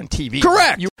 you saw it on TV.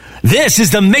 Correct. This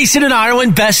is the Mason and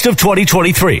Ireland Best of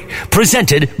 2023,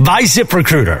 presented by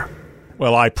ZipRecruiter.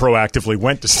 Well, I proactively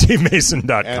went to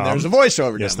SteveMason.com. And there's a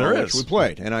voiceover Yes, demo, there which is. we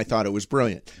played, and I thought it was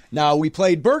brilliant. Now, we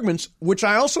played Bergman's, which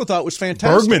I also thought was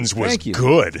fantastic. Bergman's was Thank you.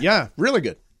 good. Yeah, really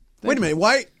good. Wait a minute.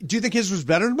 Why do you think his was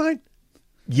better than mine?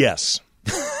 Yes.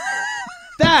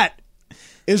 That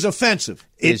is offensive.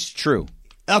 It's true.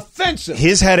 Offensive.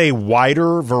 His had a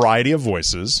wider variety of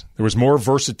voices. There was more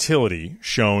versatility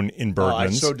shown in Oh, I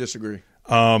Bergman's. so disagree.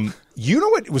 You know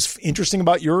what was interesting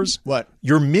about yours? What?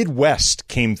 Your Midwest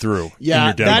came through in Yeah,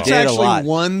 your demo. that's Did a actually lot.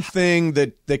 one thing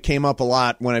that came up a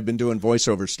lot when I've been doing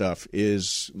voiceover stuff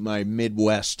is my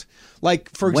Midwest. Like,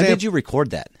 for When example, did you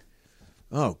record that?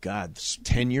 Oh God,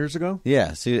 10 years ago.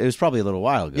 Yeah, see, it was probably a little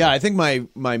while ago. Yeah, I think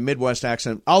my Midwest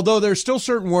accent, although there's still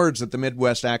certain words that the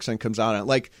Midwest accent comes out on.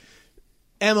 Like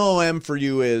MOM for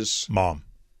you is Mom.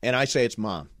 and I say it's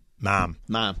mom. Mom.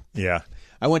 Yeah.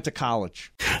 I went to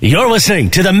college. You're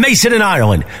listening to the Mason and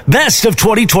Ireland Best of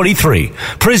 2023,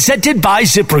 presented by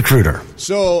ZipRecruiter.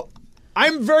 So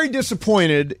I'm very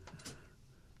disappointed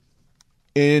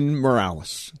in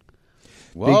Morales.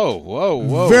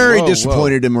 Whoa. Very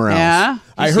disappointed in Morales. Yeah?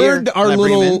 I He's heard here. Can I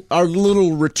bring him in? our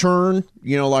little return,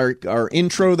 our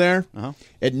intro there. Uh-huh.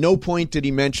 At no point did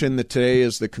he mention that today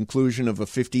is the conclusion of a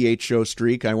 58 show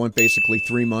streak. I went basically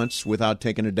 3 months without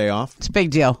taking a day off. It's a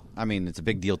big deal. I mean, it's a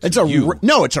big deal to It's a you.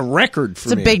 no, it's a record for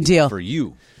It's a me. big deal. For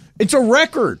you. It's a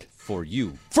record. For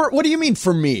you. For what do you mean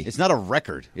for me? It's not a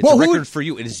record. It's Well, a who- record for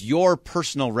you. It is your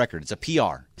personal record. It's a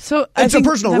PR. So I It's a think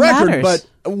personal that record, matters.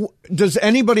 but does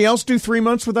anybody else do 3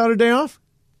 months without a day off?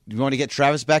 Do you want to get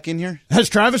Travis back in here? Has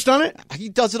Travis done it? He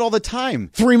does it all the time.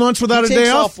 3 months without He a day takes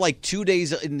off? off like 2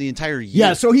 days in the entire year.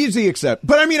 Yeah, so he's the except.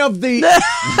 But I mean, of the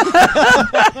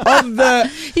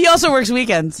he also works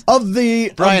weekends.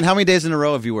 Brian, how many days in a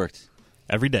row have you worked?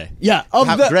 Every day. Yeah.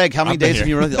 Greg, how many I've been days have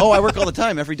you here. worked? Oh, I work all the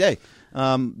time, every day.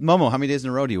 Momo, how many days in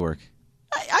a row do you work?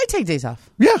 I take days off.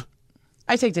 Yeah.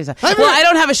 I take days off. I mean- Well, I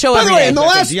don't have a show By the every way, day. in the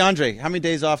last- DeAndre, how many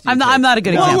days off do you I'm take? not a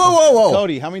good Whoa, example. whoa.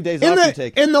 Cody, how many days In off do you the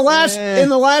take? in the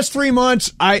last 3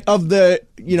 months, of the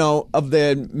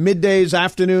middays,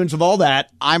 afternoons, of all that,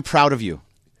 I'm proud of you.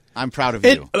 I'm proud of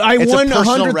you. I It's a won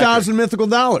personal 100,000 mythical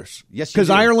dollars. Yes, you because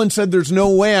did. Ireland said there's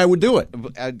no way I would do it.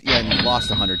 Yeah, and you lost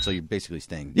 100, so you're basically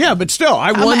staying. Yeah, but still,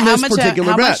 I How won mu- how this much,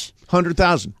 particular how bet. much?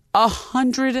 100,000.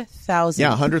 100,000. Yeah,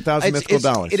 100,000 mythical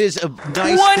dollars. It is a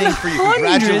nice thing for you.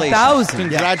 Congratulations. 100,000.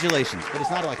 Congratulations. But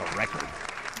it's not like a record.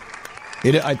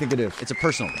 I think it is. It's a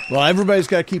personal record. Well, everybody's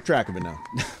got to keep track of it now.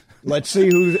 Let's see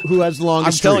who has the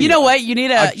longest streak. You know what? You need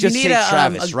I'd a just say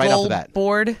Travis a right off gold the bat.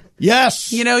 board.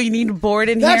 Yes. You know, you need a board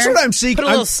in That's here. what I'm seeking. Put a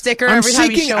little sticker I'm every time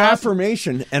you seeking show up.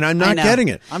 affirmation, and I'm I not know. getting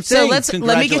it. I'm So saying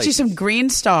let me get you some green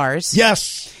stars.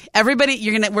 Yes. Everybody,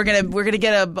 we're gonna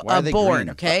get a are they board, green?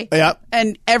 okay? Yep.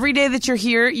 And every day that you're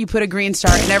here, you put a green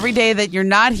star, and every day that you're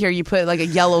not here, you put like a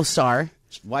yellow star,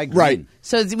 Why green? Right.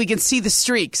 so that we can see the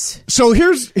streaks. So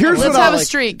here's Let's what have I'll a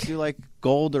streak. Do you like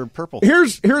gold or purple?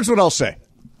 here's what I'll say.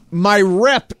 My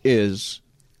rep is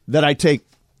that I take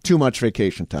too much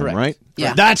vacation time, Correct. right?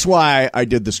 Yeah. That's why I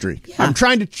did the streak. Yeah. I'm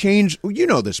trying to change. You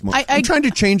know this, Mo. I'm trying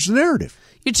to change the narrative.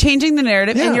 You're changing the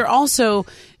narrative, Yeah. and you're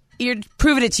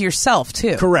proving it to yourself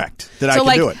too. Correct. That I So,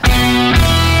 can do like- it.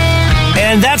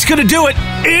 And that's going to do it.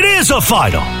 It is a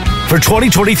final for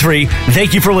 2023.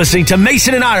 Thank you for listening to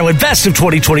Mason and Ireland Best of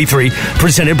 2023,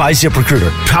 presented by ZipRecruiter.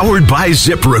 Powered by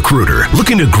ZipRecruiter.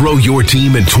 Looking to grow your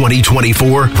team in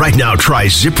 2024? Right now, try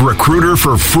ZipRecruiter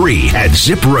for free at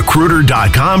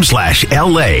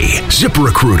ZipRecruiter.com/LA.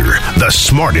 ZipRecruiter, the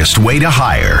smartest way to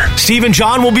hire. Steve and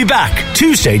John will be back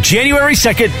Tuesday, January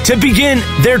 2nd, to begin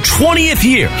their 20th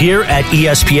year here at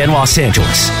ESPN Los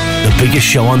Angeles. The biggest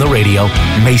show on the radio,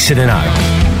 Mason and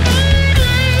Ireland.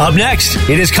 Up next,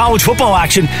 it is college football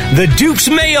action, the Dukes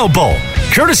Mayo Bowl,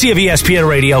 courtesy of ESPN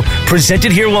Radio,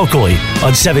 presented here locally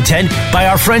on 710 by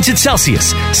our friends at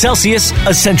Celsius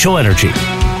Essential Energy.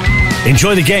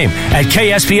 Enjoy the game at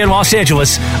KSPN Los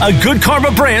Angeles, a Good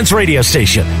Karma Brands radio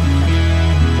station.